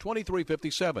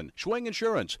 365-2357. Schwing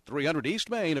Insurance, 300 East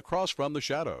Main, across from the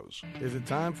Shadows. Is it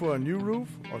time for a new roof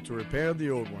or to repair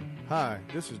the old one? Hi,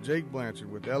 this is Jake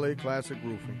Blanchard with LA Classic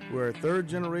Roofing. We're a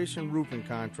third-generation roofing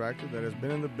contractor that has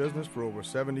been in the business for over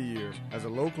 70 years. As a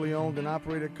locally owned and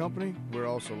operated company, we're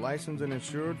also licensed and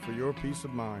insured for your peace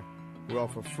of mind. We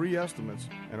offer free estimates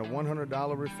and a $100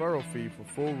 referral fee for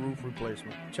full roof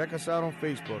replacement. Check us out on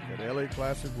Facebook at LA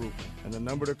Classic Roofing, and the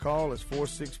number to call is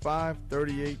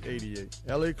 465-3888.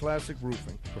 LA Classic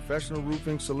Roofing, professional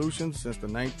roofing solutions since the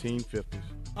 1950s.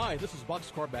 Hi, this is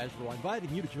Boxcar Bachelor,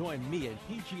 inviting you to join me and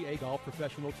PGA golf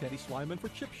professional Teddy Slyman for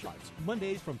Chip Shots.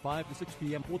 Mondays from 5 to 6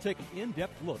 p.m., we'll take an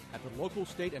in-depth look at the local,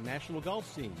 state, and national golf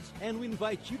scenes. And we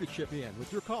invite you to chip in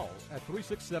with your calls at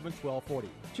 367-1240.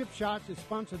 Chip Shots is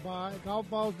sponsored by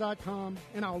GolfBalls.com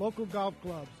and our local golf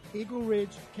clubs, Eagle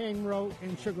Ridge, Kane Row,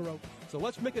 and Sugar Oak. So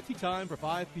let's make it tea time for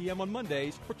 5 p.m. on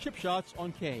Mondays for Chip Shots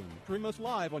on Kane. Stream us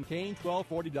live on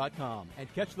Kane1240.com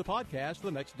and catch the podcast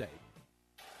the next day.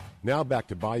 Now back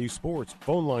to Bayou Sports.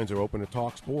 Phone lines are open to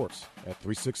talk sports at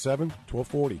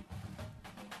 367-1240.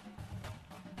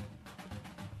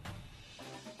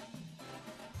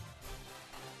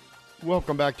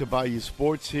 Welcome back to Bayou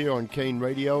Sports here on Kane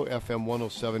Radio, FM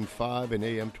 107.5 and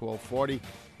AM 1240.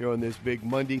 Here on this big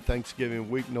Monday, Thanksgiving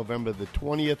week, November the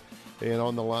 20th. And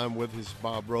on the line with us,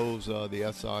 Bob Rose,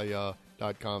 the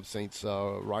SI.com Saints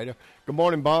writer. Good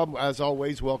morning, Bob. As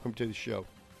always, welcome to the show.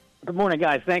 Good morning,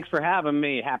 guys. Thanks for having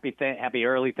me. Happy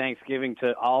early Thanksgiving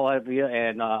to all of you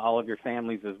and all of your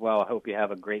families as well. I hope you have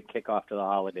a great kickoff to the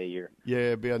holiday year. Yeah,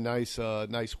 it'll be a nice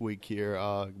week here.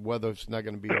 Weather's not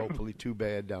going to be hopefully too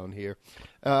bad down here.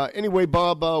 Anyway,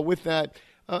 Bob, with that,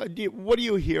 what are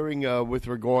you hearing with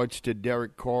regards to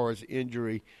Derek Carr's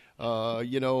injury?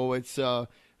 It's a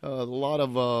lot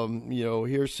of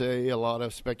hearsay, a lot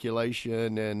of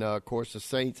speculation, and of course the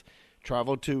Saints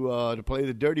traveled to play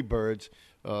the Dirty Birds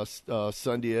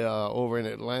Sunday over in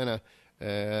Atlanta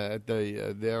at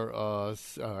their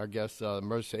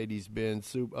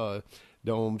Mercedes-Benz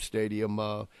Dome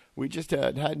Stadium. We just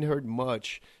hadn't heard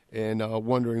much, and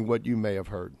wondering what you may have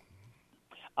heard.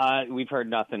 We've heard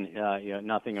nothing,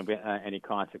 nothing of any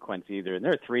consequence either. And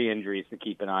there are 3 injuries to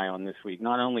keep an eye on this week.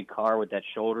 Not only Carr with that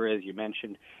shoulder, as you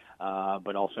mentioned,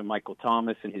 but also Michael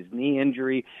Thomas and his knee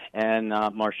injury, and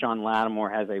Marshawn Lattimore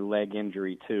has a leg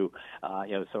injury too.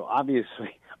 So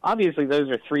obviously those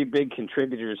are three big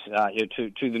contributors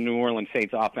to the New Orleans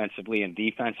Saints offensively and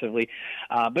defensively.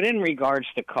 But in regards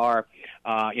to Carr,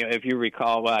 if you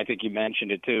recall, well, I think you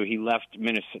mentioned it too, he left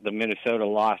the Minnesota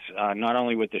loss not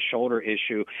only with the shoulder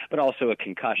issue, but also a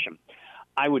concussion.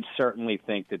 I would certainly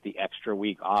think that the extra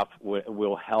week off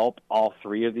will help all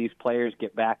three of these players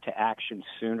get back to action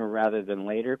sooner rather than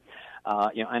later.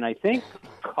 And I think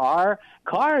Carr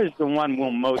is the one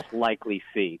we'll most likely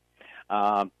see.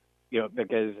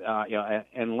 Because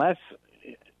unless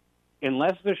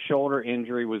the shoulder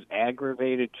injury was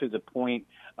aggravated to the point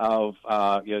of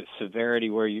severity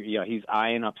where he's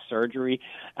eyeing up surgery,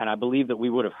 and I believe that we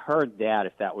would have heard that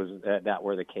if that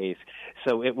were the case.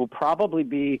 So it will probably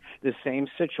be the same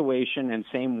situation and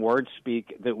same word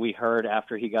speak that we heard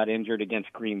after he got injured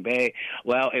against Green Bay.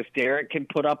 Well, if Derek can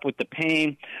put up with the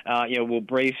pain, we'll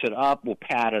brace it up, we'll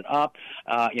pad it up,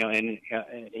 and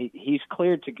he's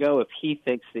cleared to go if he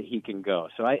thinks that he can go.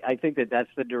 So I think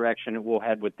that's the direction we'll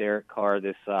head with Derek Carr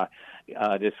this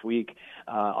week.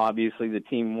 Obviously, the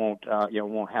team won't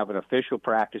have an official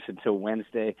practice until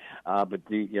Wednesday, but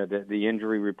the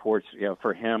injury reports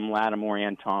for him, Lattimore,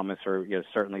 and Thomas are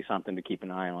certainly something to keep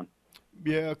an eye on.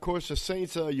 Yeah, of course, the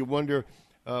Saints. You wonder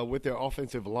with their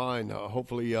offensive line.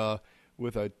 Hopefully,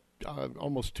 with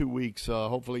almost 2 weeks,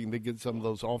 hopefully they get some of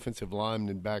those offensive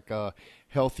linemen back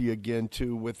healthy again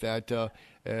too. With that,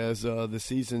 as the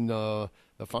season, the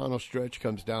final stretch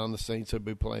comes down, the Saints will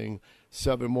be playing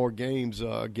 7 more games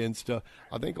against, I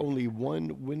think, only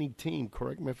one winning team.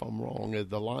 Correct me if I'm wrong.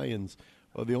 The Lions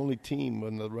are the only team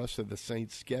on the rest of the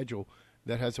Saints' schedule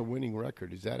that has a winning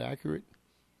record. Is that accurate?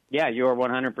 Yeah, you are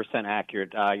 100%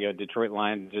 accurate. Detroit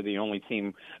Lions are the only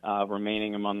team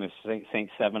remaining among the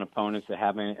Saints' 7 opponents that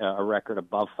have a record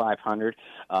above 500.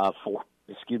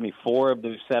 4 of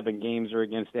those 7 games are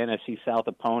against NFC South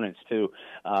opponents too,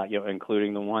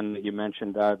 including the one that you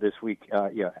mentioned this week,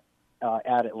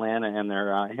 at Atlanta and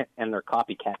their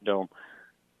copycat dome.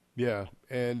 Yeah,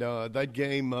 and that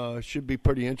game should be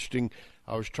pretty interesting.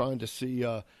 I was trying to see,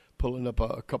 pulling up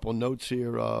a couple notes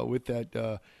here with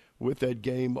that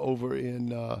game over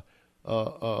in I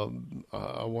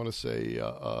want to say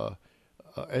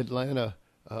Atlanta.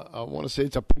 I want to say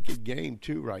it's a pretty good game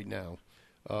too right now.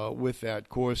 With that, of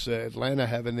course, Atlanta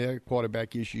having their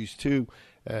quarterback issues too,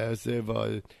 as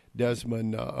they've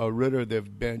Desmond Ridder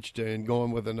they've benched and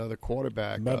going with another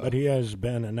quarterback. But he has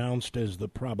been announced as the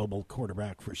probable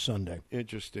quarterback for Sunday.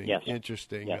 Interesting. Yes.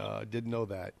 Interesting. Yes. Didn't know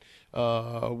that.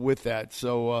 With that,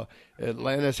 so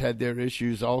Atlanta's had their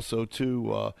issues also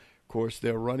too. Of course,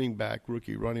 their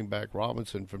rookie running back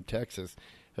Robinson from Texas,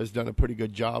 has done a pretty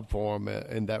good job for him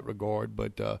in that regard.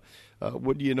 But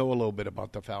what do you know a little bit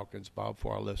about the Falcons, Bob,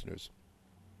 for our listeners?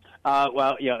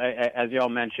 Well, as you all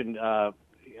mentioned,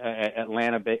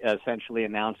 Atlanta essentially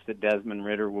announced that Desmond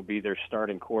Ridder will be their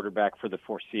starting quarterback for the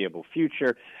foreseeable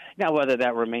future. Now, whether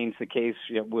that remains the case,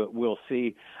 we'll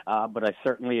see. But I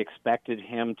certainly expected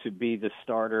him to be the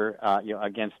starter,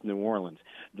 against New Orleans.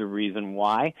 The reason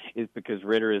why is because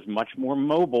Ridder is much more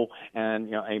mobile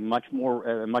and a much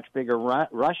bigger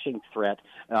rushing threat,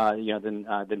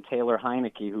 than Taylor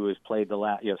Heineke, who has played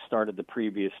started the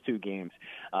previous 2 games.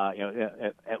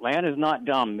 Atlanta's not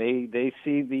dumb. They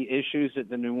see the issues that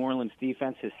the New Orleans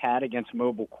defense has had against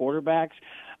mobile quarterbacks.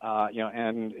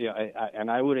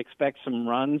 And I would expect some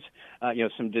runs,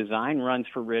 some design runs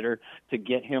for Ridder to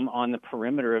get him on the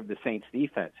perimeter of the Saints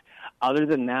defense. Other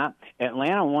than that,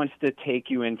 Atlanta wants to take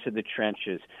you into the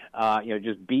trenches,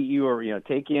 just beat you or,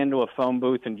 take you into a phone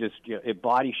booth and just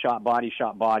body shot,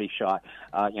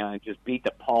 and just beat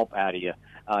the pulp out of you.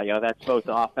 That's both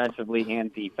offensively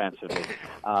and defensively.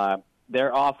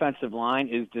 Their offensive line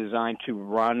is designed to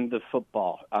run the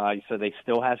football, so they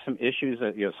still have some issues,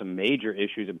 some major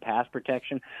issues in pass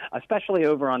protection, especially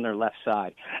over on their left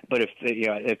side. But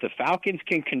if the Falcons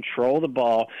can control the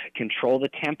ball, control the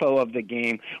tempo of the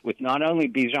game with not only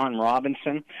Bijan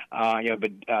Robinson,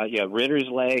 but Ridder's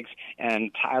legs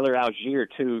and Tyler Algier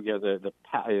too,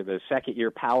 the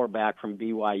second-year power back from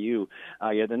BYU,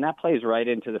 then that plays right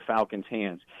into the Falcons'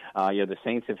 hands. The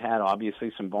Saints have had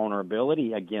obviously some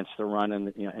vulnerability against the run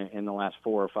in the last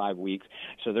 4 or 5 weeks,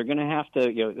 so they're going to have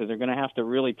to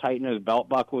really tighten those belt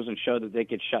buckles and show that they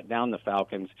could shut down the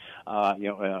Falcons,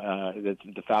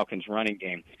 the Falcons' running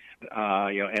game.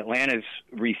 Atlanta's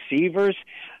receivers,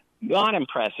 not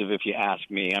impressive if you ask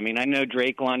me. I mean, I know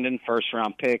Drake London,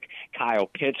 first-round pick, Kyle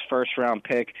Pitts, first-round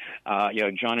pick,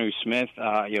 Jonnu Smith,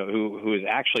 who has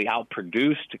actually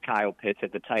outproduced Kyle Pitts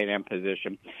at the tight end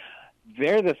position.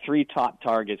 they're the three top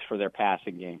targets for their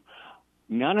passing game.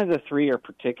 None of the three are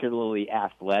particularly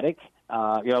athletic.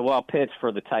 Well, Pitts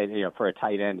for the for a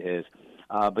tight end is.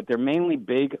 But they're mainly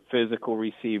big physical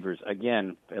receivers.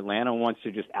 Again, Atlanta wants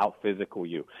to just out-physical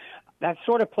you. That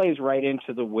sort of plays right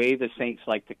into the way the Saints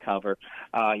like to cover.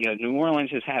 New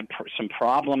Orleans has had some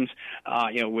problems,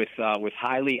 with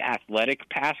highly athletic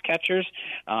pass catchers.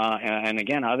 And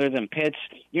again, other than Pitts,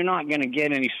 you're not going to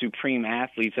get any supreme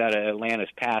athletes out of Atlanta's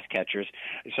pass catchers.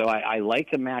 So I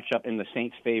like the matchup in the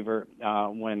Saints' favor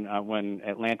when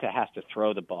Atlanta has to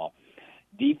throw the ball.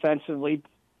 Defensively,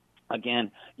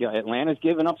 again, Atlanta's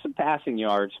given up some passing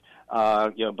yards,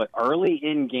 but early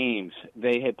in games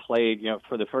they had played,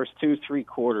 for the first 2-3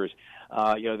 quarters,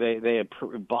 they had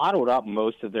bottled up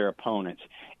most of their opponents.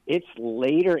 It's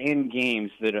later in games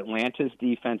that Atlanta's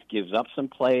defense gives up some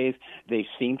plays. They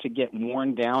seem to get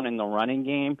worn down in the running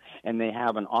game, and they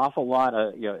have an awful lot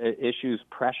of issues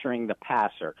pressuring the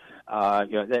passer.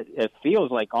 It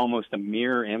feels like almost a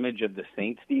mirror image of the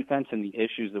Saints defense and the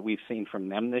issues that we've seen from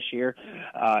them this year.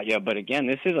 But again,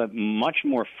 this is a much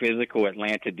more physical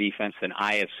Atlanta defense than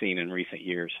I have seen in recent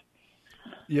years.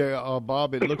 Yeah,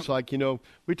 Bob, it looks like,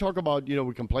 we talk about,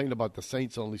 we complain about the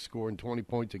Saints only scoring 20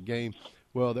 points a game.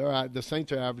 Well, the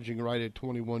Saints are averaging right at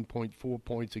 21.4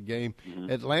 points a game. Mm-hmm.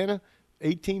 Atlanta,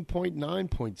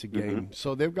 18.9 points a game. Mm-hmm.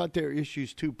 So they've got their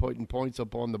issues, too, putting points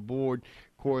up on the board.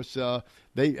 Of course,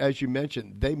 they, as you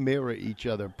mentioned, they mirror each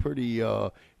other.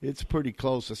 It's pretty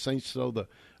close. The Saints throw the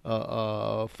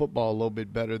football a little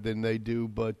bit better than they do,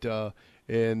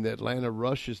 and Atlanta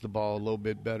rushes the ball a little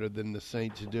bit better than the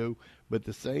Saints do. But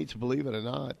the Saints, believe it or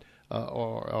not,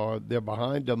 or they're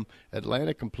behind them.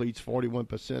 Atlanta completes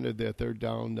 41% of their third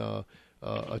down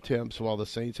attempts, while the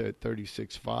Saints are at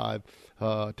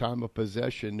 36.5. Time of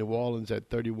possession, New Orleans at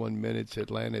 31 minutes,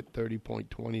 Atlanta at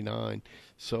 30.29.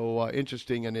 So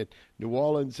interesting. And New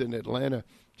Orleans and Atlanta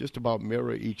just about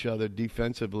mirror each other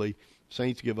defensively.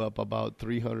 Saints give up about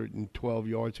 312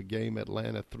 yards a game,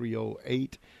 Atlanta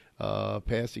 308.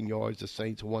 Passing yards, the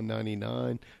Saints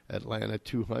 199, Atlanta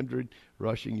 200.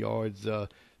 Rushing yards,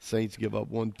 Saints give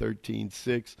up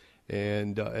 113.6,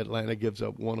 and Atlanta gives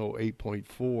up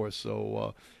 108.4.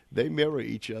 So they mirror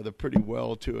each other pretty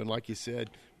well, too. And like you said,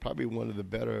 probably one of the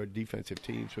better defensive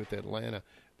teams with Atlanta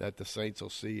that the Saints will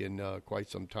see in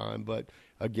quite some time. But,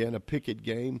 again, a picket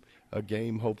game,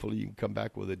 hopefully you can come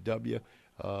back with a W.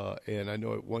 And I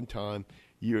know at one time,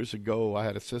 years ago, I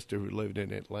had a sister who lived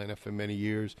in Atlanta for many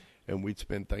years, and we'd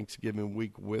spend Thanksgiving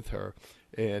week with her.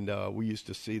 And we used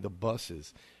to see the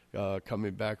buses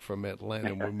coming back from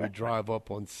Atlanta. When we drive up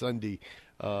on Sunday,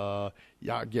 I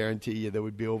guarantee you there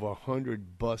would be over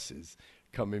 100 buses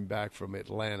coming back from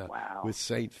Atlanta. Wow. With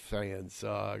Saint fans.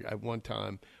 At one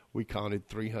time, we counted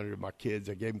 300 of my kids.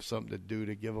 I gave them something to do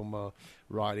to give them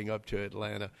riding up to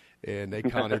Atlanta, and they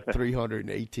counted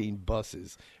 318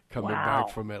 buses coming back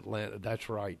from Atlanta. That's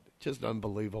right. Just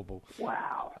unbelievable.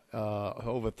 Wow.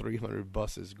 Over 300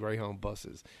 buses, Greyhound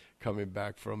buses, coming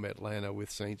back from Atlanta with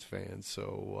Saints fans.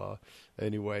 So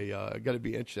anyway, got to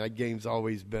be interesting. That game's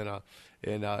always been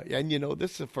and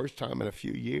this is the first time in a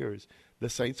few years the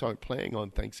Saints aren't playing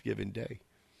on Thanksgiving Day.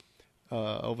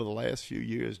 Over the last few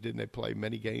years, didn't they play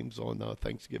many games on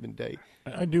Thanksgiving Day?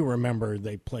 I do remember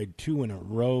they played 2 in a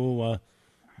row,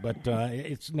 but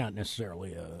it's not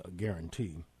necessarily a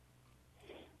guarantee.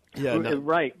 Yeah,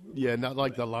 right. Yeah, not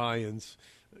like the Lions.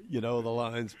 The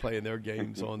Lions playing their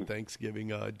games on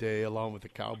Thanksgiving Day along with the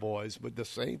Cowboys. But the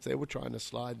Saints, they were trying to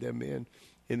slide them in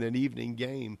an evening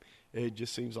game. It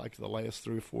just seems like the last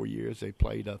 3 or 4 years they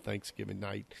played Thanksgiving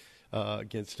night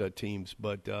against teams.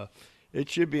 But it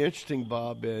should be interesting,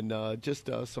 Bob, and just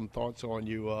some thoughts on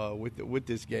you with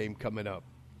this game coming up.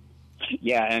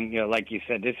 Yeah, and like you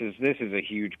said, this is a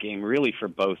huge game, really, for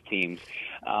both teams.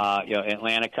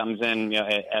 Atlanta comes in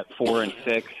at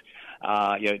 4-6.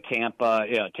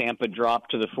 Tampa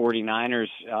dropped to the 49ers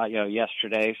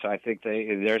yesterday, so I think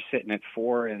they're sitting at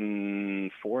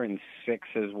 4-6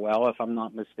 as well, if I'm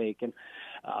not mistaken.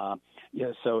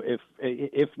 So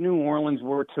if New Orleans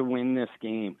were to win this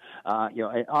game,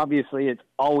 obviously it's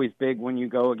always big when you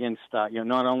go against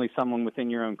not only someone within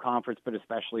your own conference, but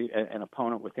especially an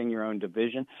opponent within your own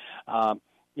division.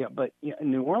 But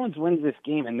New Orleans wins this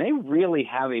game, and they really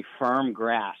have a firm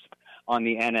grasp on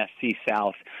the NFC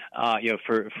South,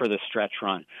 for the stretch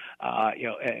run.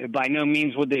 By no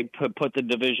means would they put the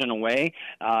division away.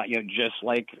 Just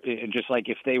like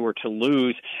if they were to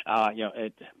lose,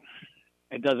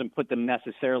 it doesn't put them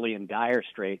necessarily in dire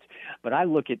straits. But I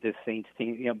look at this Saints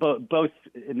team, both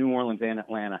New Orleans and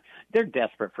Atlanta, they're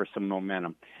desperate for some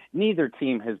momentum. neither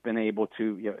team has been able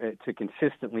to to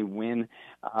consistently win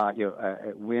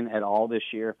win at all this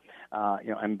year.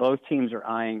 And both teams are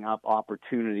eyeing up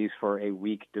opportunities for a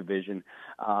weak division.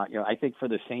 I think for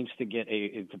the Saints to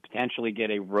potentially get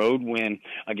a road win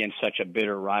against such a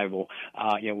bitter rival,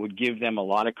 would give them a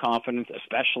lot of confidence,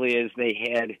 especially as they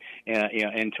head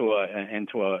into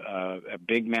a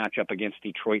big matchup against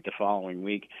Detroit the following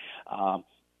week.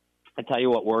 I tell you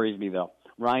what worries me, though.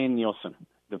 Ryan Nielsen,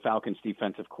 the Falcons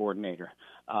defensive coordinator.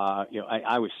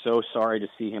 I was so sorry to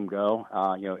see him go.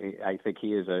 I think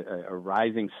he is a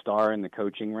rising star in the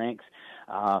coaching ranks.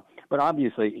 But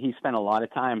obviously, he spent a lot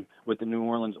of time with the New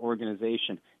Orleans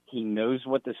organization. He knows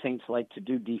what the Saints like to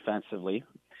do defensively.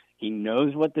 He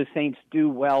knows what the Saints do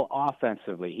well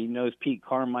offensively. He knows Pete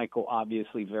Carmichael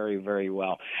obviously very, very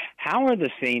well. How are the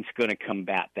Saints going to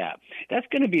combat that? That's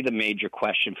going to be the major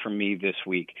question for me this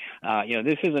week.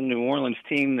 This is a New Orleans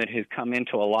team that has come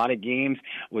into a lot of games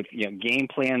with game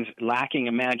plans lacking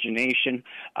imagination,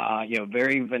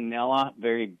 very vanilla,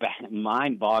 very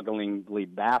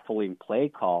mind-bogglingly baffling play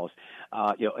calls.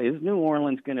 Is New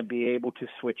Orleans going to be able to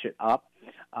switch it up?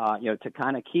 To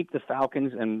kind of keep the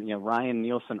Falcons and Ryan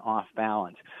Nielsen off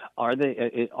balance? Are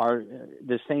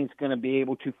the Saints going to be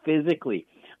able to physically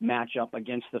match up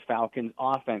against the Falcons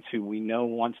offense, who we know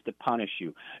wants to punish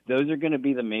you? Those are going to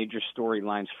be the major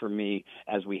storylines for me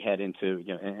as we head into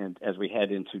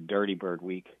Dirty Bird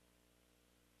Week.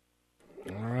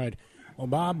 All right. Well,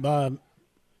 Bob,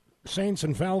 Saints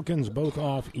and Falcons both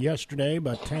off yesterday,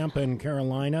 but Tampa and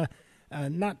Carolina,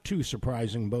 not too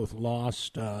surprising, both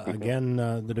lost. Again,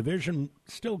 the division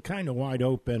still kind of wide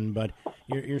open, but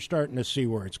you're starting to see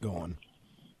where it's going.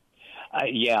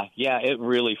 It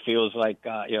really feels like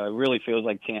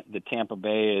the Tampa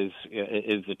Bay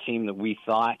is the team that we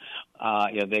thought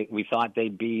we thought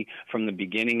they'd be from the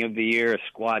beginning of the year, a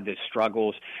squad that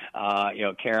struggles.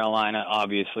 Carolina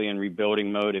obviously in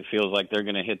rebuilding mode. It feels like they're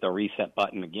going to hit the reset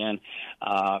button again.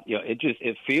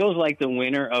 It feels like the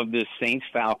winner of this Saints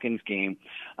Falcons game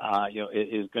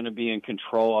is going to be in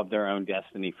control of their own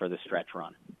destiny for the stretch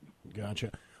run.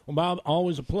 Gotcha. Well, Bob,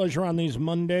 always a pleasure on these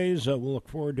Mondays. We'll look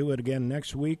forward to it again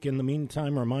next week. In the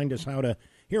meantime, remind us how to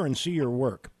hear and see your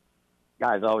work.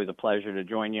 Guys, always a pleasure to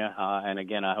join you. And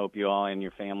again, I hope you all and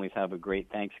your families have a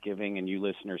great Thanksgiving, and you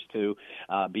listeners too.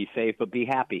 Be safe, but be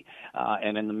happy.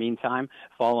 And in the meantime,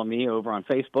 follow me over on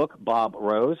Facebook, Bob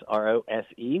Rose,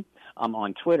 R-O-S-E. I'm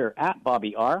on Twitter at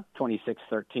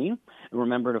BobbyR2613. And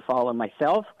remember to follow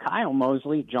myself, Kyle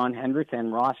Mosley, John Hendricks,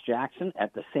 and Ross Jackson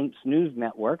at the Saints News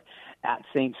Network, at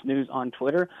Saints News on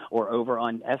Twitter, or over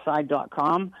on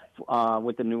SI.com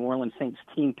with the New Orleans Saints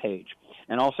team page.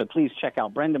 And also, please check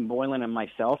out Brendan Boylan and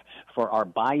myself for our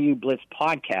Bayou Blitz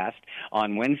podcast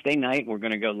on Wednesday night. We're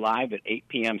going to go live at 8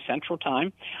 p.m. Central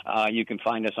Time. You can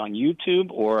find us on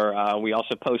YouTube, or we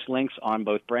also post links on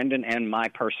both Brendan and my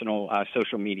personal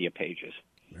social media pages.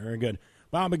 Very good.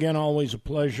 Bob, again, always a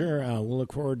pleasure. We'll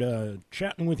look forward to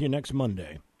chatting with you next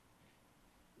Monday.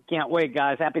 Can't wait,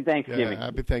 guys. Happy Thanksgiving. Yeah,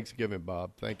 happy Thanksgiving,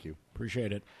 Bob. Thank you.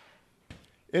 Appreciate it.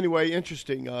 Anyway,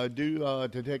 interesting.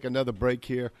 To take another break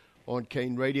here on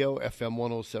Kane Radio, FM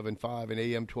 107.5 and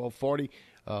AM 1240.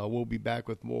 We'll be back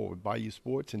with more with Bayou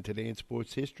Sports and Today in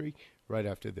Sports History right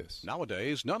after this.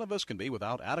 Nowadays, none of us can be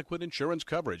without adequate insurance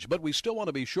coverage, but we still want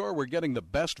to be sure we're getting the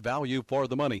best value for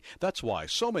the money. That's why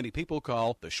so many people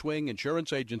call the Schwing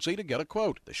Insurance Agency to get a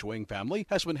quote. The Schwing family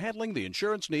has been handling the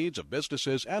insurance needs of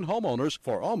businesses and homeowners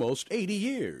for almost 80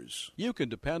 years. You can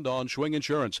depend on Schwing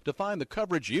Insurance to find the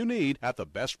coverage you need at the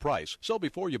best price. So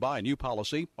before you buy a new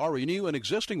policy or renew an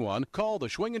existing one, call the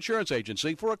Schwing Insurance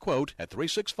Agency for a quote at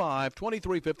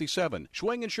 365-2357.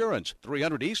 Schwing Insurance,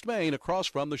 300 East Main, across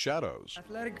from the Shadows.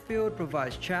 Athletic field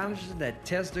provides challenges that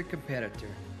test the competitor.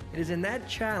 It is in that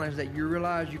challenge that you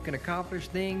realize you can accomplish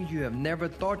things you have never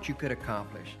thought you could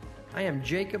accomplish. I am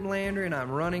Jacob Lander, and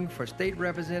I'm running for state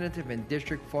representative in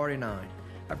District 49.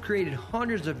 I've created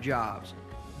hundreds of jobs,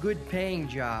 good paying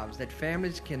jobs that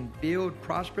families can build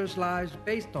prosperous lives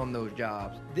based on those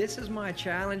jobs. This is my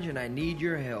challenge, and I need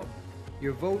your help.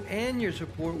 Your vote and your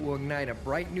support will ignite a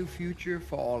bright new future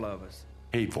for all of us.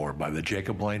 Paid for by the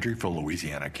Jacob Landry for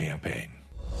Louisiana campaign.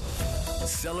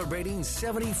 Celebrating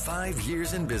 75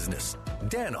 years in business,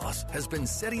 Danos has been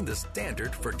setting the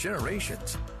standard for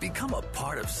generations. Become a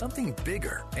part of something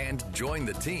bigger and join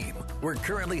the team. We're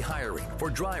currently hiring for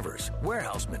drivers,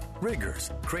 warehousemen, riggers,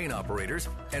 crane operators,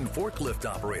 and forklift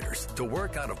operators to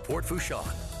work out of Port Fourchon.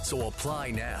 So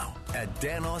apply now at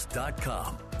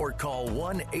danos.com or call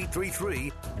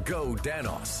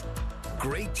 1-833-GO-DANOS.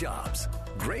 Great jobs,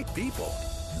 great people.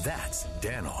 That's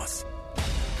Danos.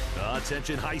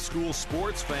 Attention high school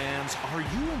sports fans, are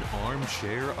you an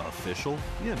armchair official?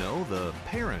 You know, the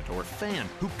parent or fan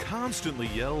who constantly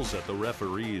yells at the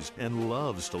referees and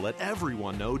loves to let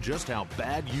everyone know just how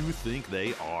bad you think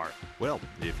they are. Well,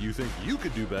 if you think you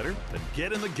could do better, then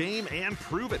get in the game and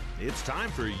prove it. It's time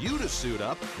for you to suit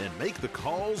up and make the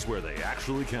calls where they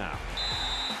actually count.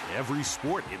 Every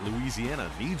sport in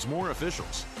Louisiana needs more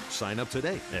officials. Sign up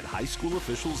today at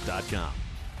highschoolofficials.com.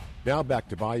 Now back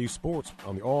to Bayou Sports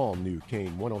on the all-new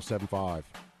Kane 107.5.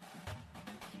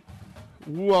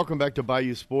 Welcome back to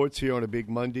Bayou Sports here on a big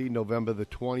Monday, November the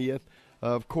 20th.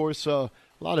 Of course, a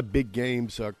lot of big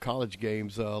games, college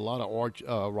games, a lot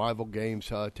of rival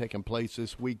games taking place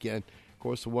this weekend. Of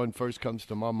course, the one first comes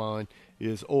to my mind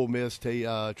is Ole Miss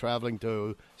traveling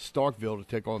to Starkville to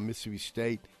take on Mississippi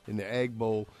State in the Egg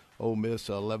Bowl. Ole Miss,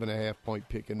 11.5-point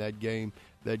pick in that game.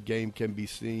 That game can be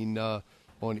seen on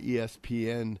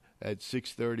ESPN at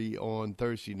 6:30 on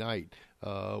Thursday night,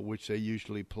 which they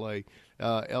usually play.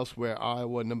 Elsewhere,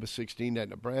 Iowa, number 16 at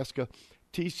Nebraska.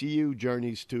 TCU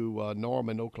journeys to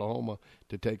Norman, Oklahoma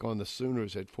to take on the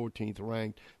Sooners at 14th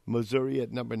ranked. Missouri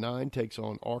at number 9 takes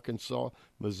on Arkansas.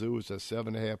 Mizzou is a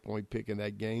 7.5-point pick in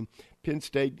that game. Penn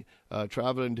State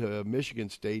traveling to Michigan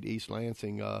State, East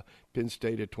Lansing. Penn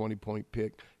State a 20-point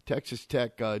pick. Texas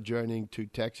Tech journeying to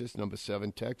Texas, number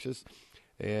 7 Texas.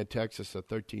 And Texas a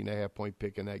 13.5-point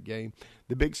pick in that game.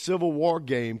 The big Civil War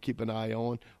game, keep an eye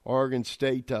on. Oregon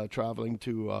State traveling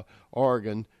to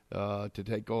Oregon to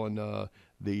take on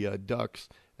the Ducks,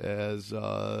 as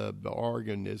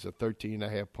Oregon is a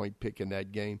 13.5-point pick in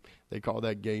that game. They call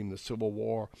that game the Civil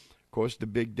War. Of course, the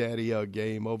Big Daddy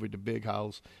game over at the Big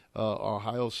House,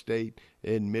 Ohio State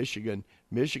and Michigan.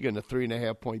 Michigan a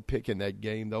 3.5-point pick in that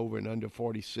game, the over and under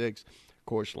 46. Of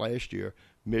course, last year,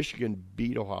 Michigan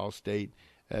beat Ohio State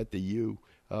at the U.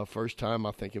 First time,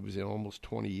 I think it was in almost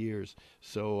 20 years.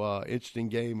 So, interesting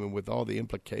game, and with all the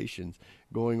implications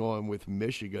going on with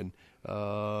Michigan,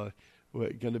 we're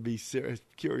going to be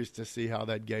curious to see how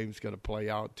that game's going to play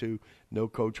out, too. No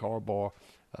Coach Harbaugh,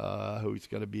 who's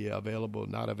going to be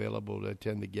not available to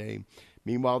attend the game.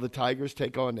 Meanwhile, the Tigers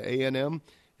take on A&M.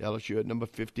 LSU at number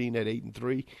 15 at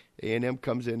 8-3. A&M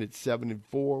comes in at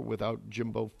 7-4 without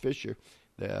Jimbo Fisher.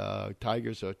 The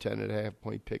Tigers are a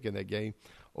 10.5-point pick in that game.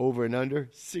 Over and under,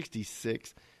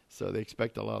 66, so they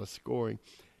expect a lot of scoring.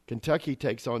 Kentucky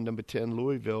takes on number 10,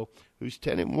 Louisville, who's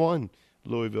 10-1.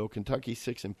 Louisville, Kentucky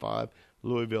 6-5.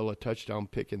 Louisville a touchdown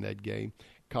pick in that game.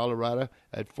 Colorado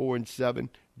at 4-7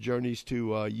 journeys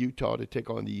to Utah to take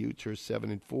on the Utes, who are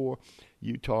 7-4.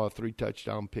 Utah a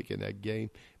 3-touchdown pick in that game.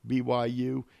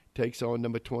 BYU takes on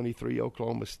number 23,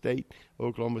 Oklahoma State.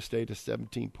 Oklahoma State a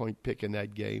 17-point pick in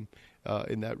that game.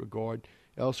 In that regard.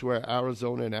 Elsewhere,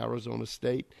 Arizona and Arizona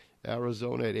State.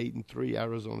 Arizona at 8-3.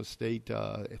 Arizona State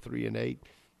 3-8.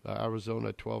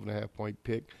 Arizona 12.5-point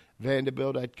pick.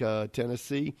 Vanderbilt at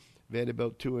Tennessee.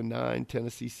 Vanderbilt 2-9.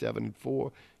 Tennessee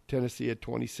 7-4. Tennessee a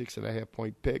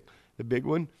 26.5-point pick. The big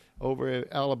one over at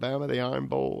Alabama, the Iron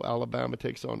Bowl. Alabama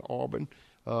takes on Auburn.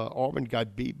 Auburn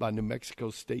got beat by New Mexico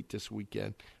State this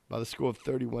weekend by the score of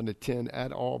 31-10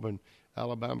 at Auburn.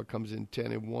 Alabama comes in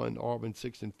 10-1, Auburn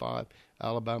 6-5.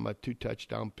 Alabama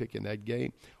 2-touchdown pick in that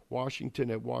game. Washington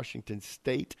at Washington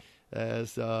State,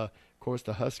 as of course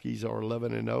the Huskies are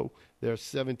 11-0. They're a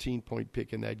 17-point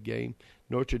pick in that game.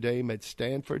 Notre Dame at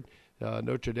Stanford.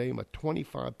 Notre Dame a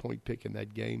 25-point pick in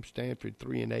that game. Stanford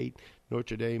 3-8.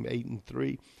 Notre Dame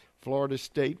 8-3. Florida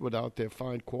State without their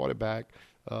fine quarterback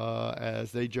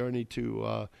as they journey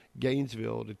to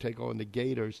Gainesville to take on the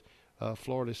Gators.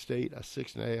 Florida State, a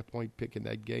 6.5-point pick in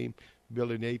that game.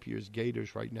 Billy Napier's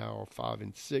Gators right now are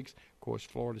 5-6. Of course,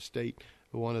 Florida State,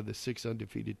 one of the 6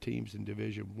 undefeated teams in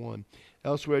Division I.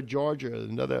 Elsewhere, Georgia,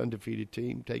 another undefeated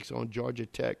team, takes on Georgia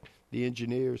Tech, the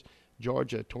Engineers.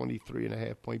 Georgia,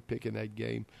 23.5-point pick in that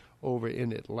game over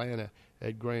in Atlanta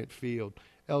at Grant Field.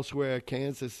 Elsewhere,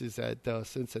 Kansas is at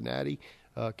Cincinnati.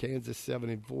 Kansas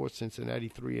 7-4, Cincinnati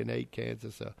 3-8.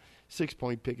 Kansas a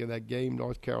 6-point pick in that game.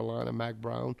 North Carolina, Mac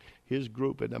Brown, his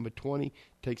group at number 20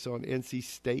 takes on NC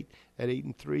State at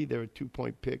 8-3. They're a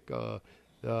 2-point pick.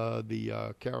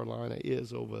 The Carolina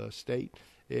is over State,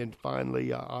 and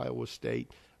finally Iowa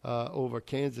State over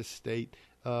Kansas State.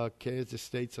 Kansas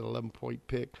State's an 11-point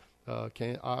pick.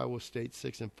 Iowa State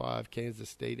 6-5. Kansas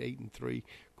State 8-3.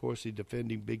 Of course, the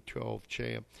defending Big 12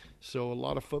 champ. So a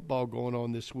lot of football going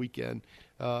on this weekend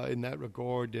in that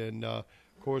regard. And, of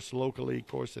course, locally, of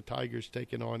course, the Tigers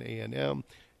taking on A&M,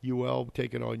 UL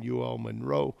taking on UL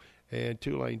Monroe, and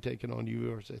Tulane taking on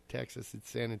University of Texas at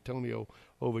San Antonio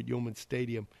over at Ullman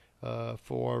Stadium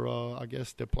for, I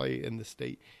guess, to play in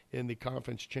the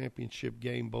conference championship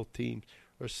game. Both teams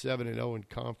are 7-0 in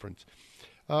conference.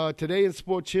 Today in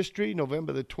sports history,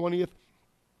 November the 20th,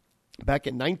 back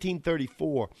in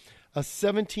 1934, a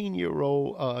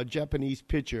 17-year-old Japanese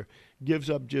pitcher gives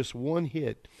up just one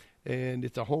hit, and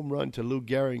it's a home run to Lou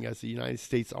Gehrig as the United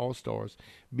States All-Stars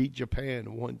beat Japan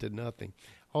 1-0.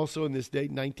 Also in this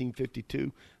date,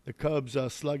 1952, the Cubs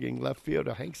slugging left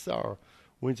fielder Hank Sauer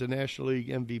wins the National League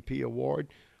MVP award.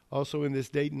 Also in this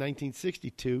date, in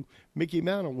 1962, Mickey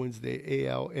Mantle wins the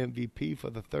AL MVP for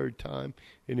the third time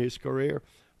in his career.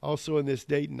 Also in this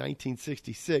date, in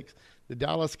 1966, the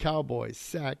Dallas Cowboys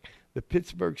sacked the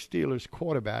Pittsburgh Steelers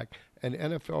quarterback, an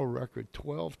NFL record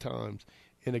 12 times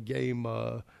in a game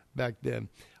back then.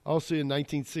 Also in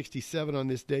 1967, on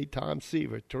this date, Tom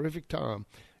Seaver, terrific Tom,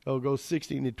 he'll go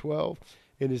 16-12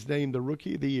 and is named the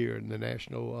Rookie of the Year in the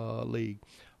National League.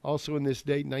 Also in this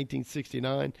date,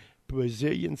 1969,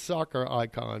 Brazilian soccer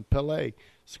icon Pelé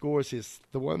scores his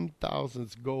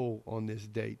 1,000th goal on this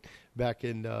date back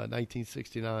in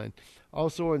 1969.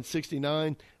 Also in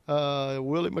 69,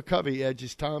 Willie McCovey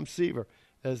edges Tom Seaver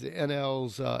as the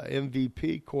NL's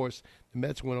MVP. Of course, the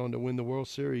Mets went on to win the World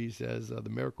Series as the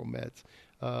Miracle Mets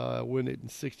win it in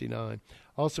 69.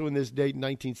 Also in this date,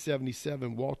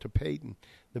 1977, Walter Payton,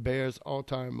 the Bears'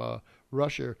 all-time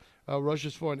rusher,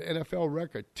 rushes for an NFL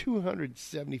record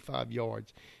 275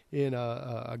 yards in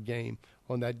a game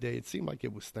on that day. It seemed like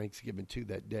it was Thanksgiving, too,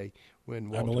 that day when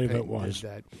Walter Payton did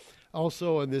that.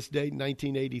 Also on this date,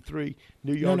 1983,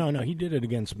 New York. No. He did it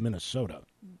against Minnesota.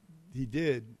 He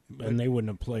did. And they wouldn't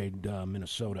have played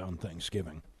Minnesota on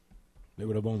Thanksgiving. They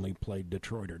would have only played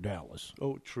Detroit or Dallas.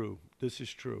 Oh, true. This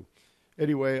is true.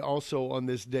 Anyway, also on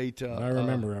this date. I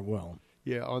remember it well.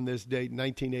 Yeah, on this date,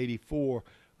 1984,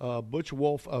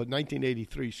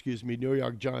 1983, excuse me, New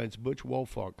York Giants, Butch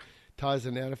Wolfhard ties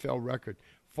an NFL record.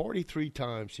 43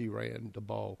 times he ran the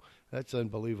ball. That's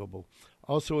unbelievable.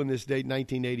 Also in this date,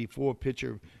 1984,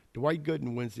 pitcher Dwight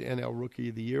Gooden wins the NL Rookie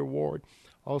of the Year award.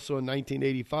 Also in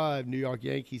 1985, New York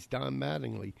Yankees' Don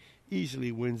Mattingly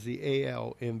easily wins the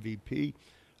AL MVP.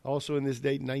 Also in this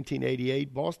date,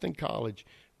 1988, Boston College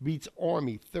beats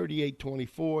Army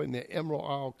 38-24 in the Emerald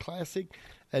Isle Classic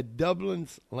at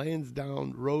Dublin's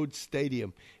Lansdowne Road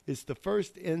Stadium. It's the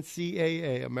first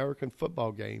NCAA American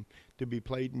football game to be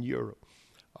played in Europe.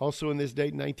 Also in this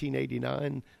date,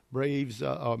 1989,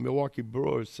 Milwaukee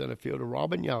Brewers center fielder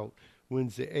Robin Yount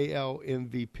wins the AL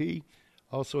MVP.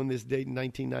 Also in this date, in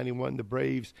 1991, the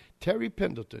Braves' Terry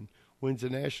Pendleton wins the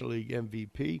National League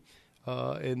MVP.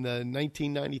 In the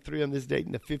 1993, on this date,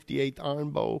 in the 58th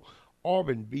Iron Bowl,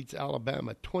 Auburn beats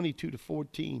Alabama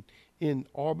 22-14 in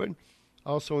Auburn.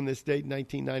 Also on this date,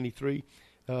 1993,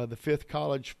 the fifth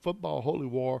college football holy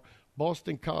war,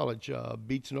 Boston College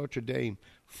beats Notre Dame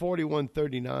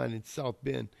 41-39 in South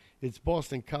Bend. It's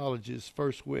Boston College's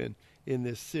first win in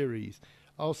this series.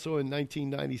 Also in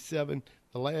 1997,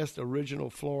 the last original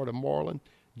Florida Marlin,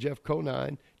 Jeff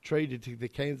Conine, traded to the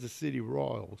Kansas City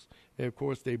Royals. And, of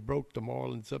course, they broke the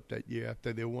Marlins up that year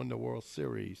after they won the World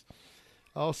Series.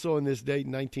 Also on this date,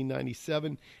 in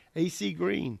 1997, A.C.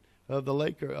 Green of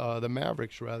the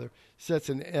Mavericks, sets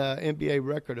an NBA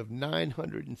record of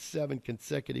 907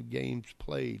 consecutive games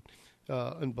played.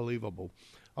 Unbelievable.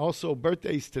 Also,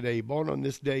 birthdays today, born on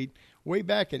this date, way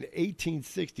back in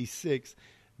 1866,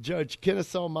 Judge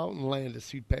Kennesaw Mountain Landis,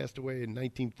 who passed away in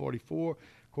 1944.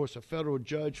 Of course, a federal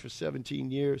judge for 17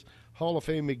 years, Hall of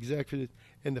Fame executive,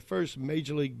 and the first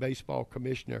Major League Baseball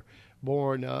commissioner,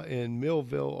 born in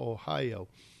Millville, Ohio.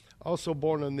 Also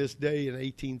born on this day in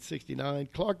 1869,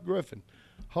 Clark Griffin,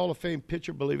 Hall of Fame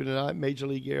pitcher, believe it or not, Major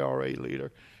League ERA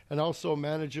leader, and also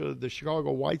manager of the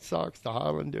Chicago White Sox, the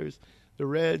Highlanders, the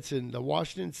Reds, and the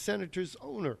Washington Senators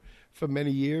owner for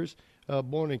many years.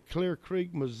 Born in Clear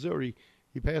Creek, Missouri.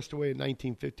 He passed away in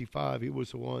 1955. He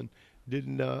was the one,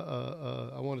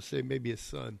 I want to say maybe his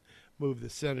son, moved the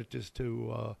Senators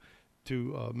to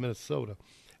Minnesota.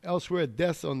 Elsewhere,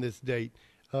 deaths on this date.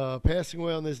 Passing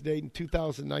away on this date in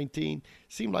 2019,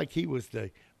 seemed like he was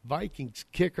the Vikings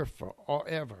kicker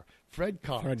forever. Fred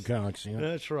Cox. Fred Cox, yeah.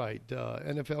 That's right.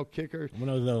 NFL kicker. One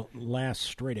of the last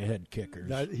straight-ahead kickers.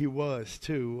 He was,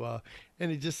 too. And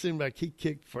it just seemed like he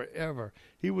kicked forever.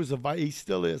 He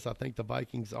still is, I think, the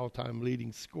Vikings' all-time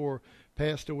leading scorer.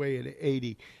 Passed away at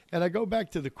 80. And I go back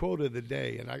to the quote of the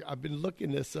day, and I've been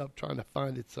looking this up, trying to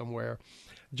find it somewhere.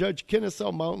 Judge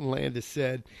Kennesaw Mountain Landis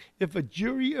said, "If a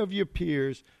jury of your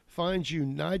peers finds you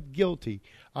not guilty,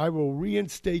 I will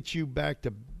reinstate you back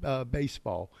to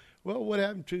baseball." Well, what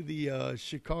happened to the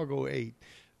Chicago 8?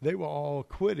 They were all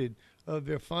acquitted of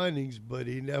their findings, but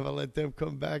he never let them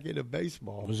come back into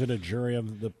baseball. Was it a jury of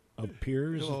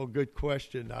peers? Oh, good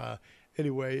question.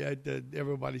 anyway,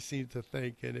 everybody seems to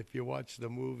think, and if you watch the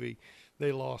movie,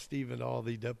 they lost even all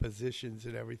the depositions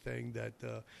and everything that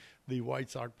the White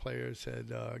Sox players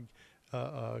had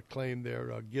claimed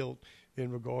their guilt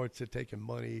in regards to taking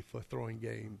money for throwing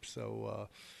games. So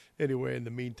anyway, in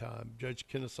the meantime, Judge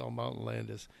Kennesaw Mountain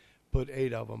Landis put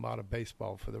 8 of them out of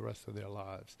baseball for the rest of their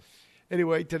lives.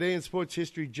 Anyway, today in sports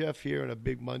history, Jeff here on a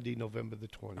big Monday, November the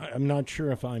 20th. I'm not sure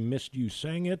if I missed you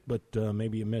saying it, but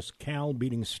maybe you missed Cal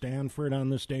beating Stanford on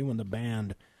this day when the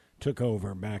band took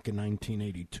over back in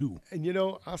 1982. And, you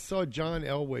know, I saw John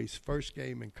Elway's first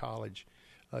game in college.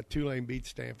 Tulane beat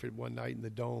Stanford one night in the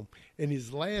Dome. And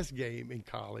his last game in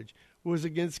college was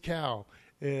against Cal,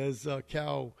 as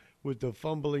Cal with the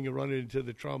fumbling and running into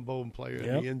the trombone player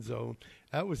in the end zone.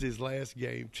 That was his last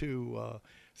game, too.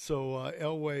 So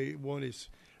Elway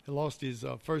lost his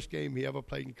first game he ever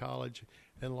played in college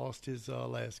and lost his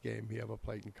last game he ever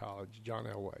played in college, John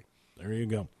Elway. There you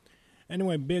go.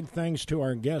 Anyway, big thanks to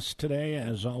our guests today.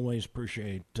 As always,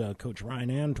 appreciate Coach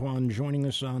Ryan Antoine joining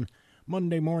us on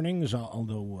Monday mornings,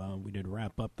 although we did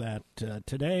wrap up that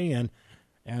today. And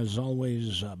as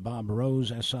always, Bob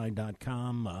Rose,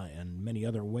 SI.com, and many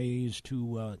other ways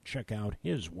to check out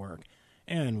his work.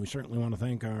 And we certainly want to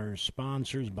thank our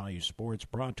sponsors, Bayou Sports,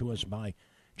 brought to us by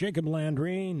Jacob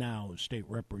Landry, now State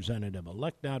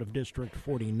Representative-elect out of District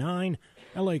 49,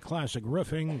 LA Classic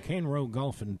Roofing, Cane Row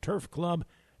Golf and Turf Club,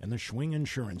 and the Schwing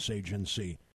Insurance Agency.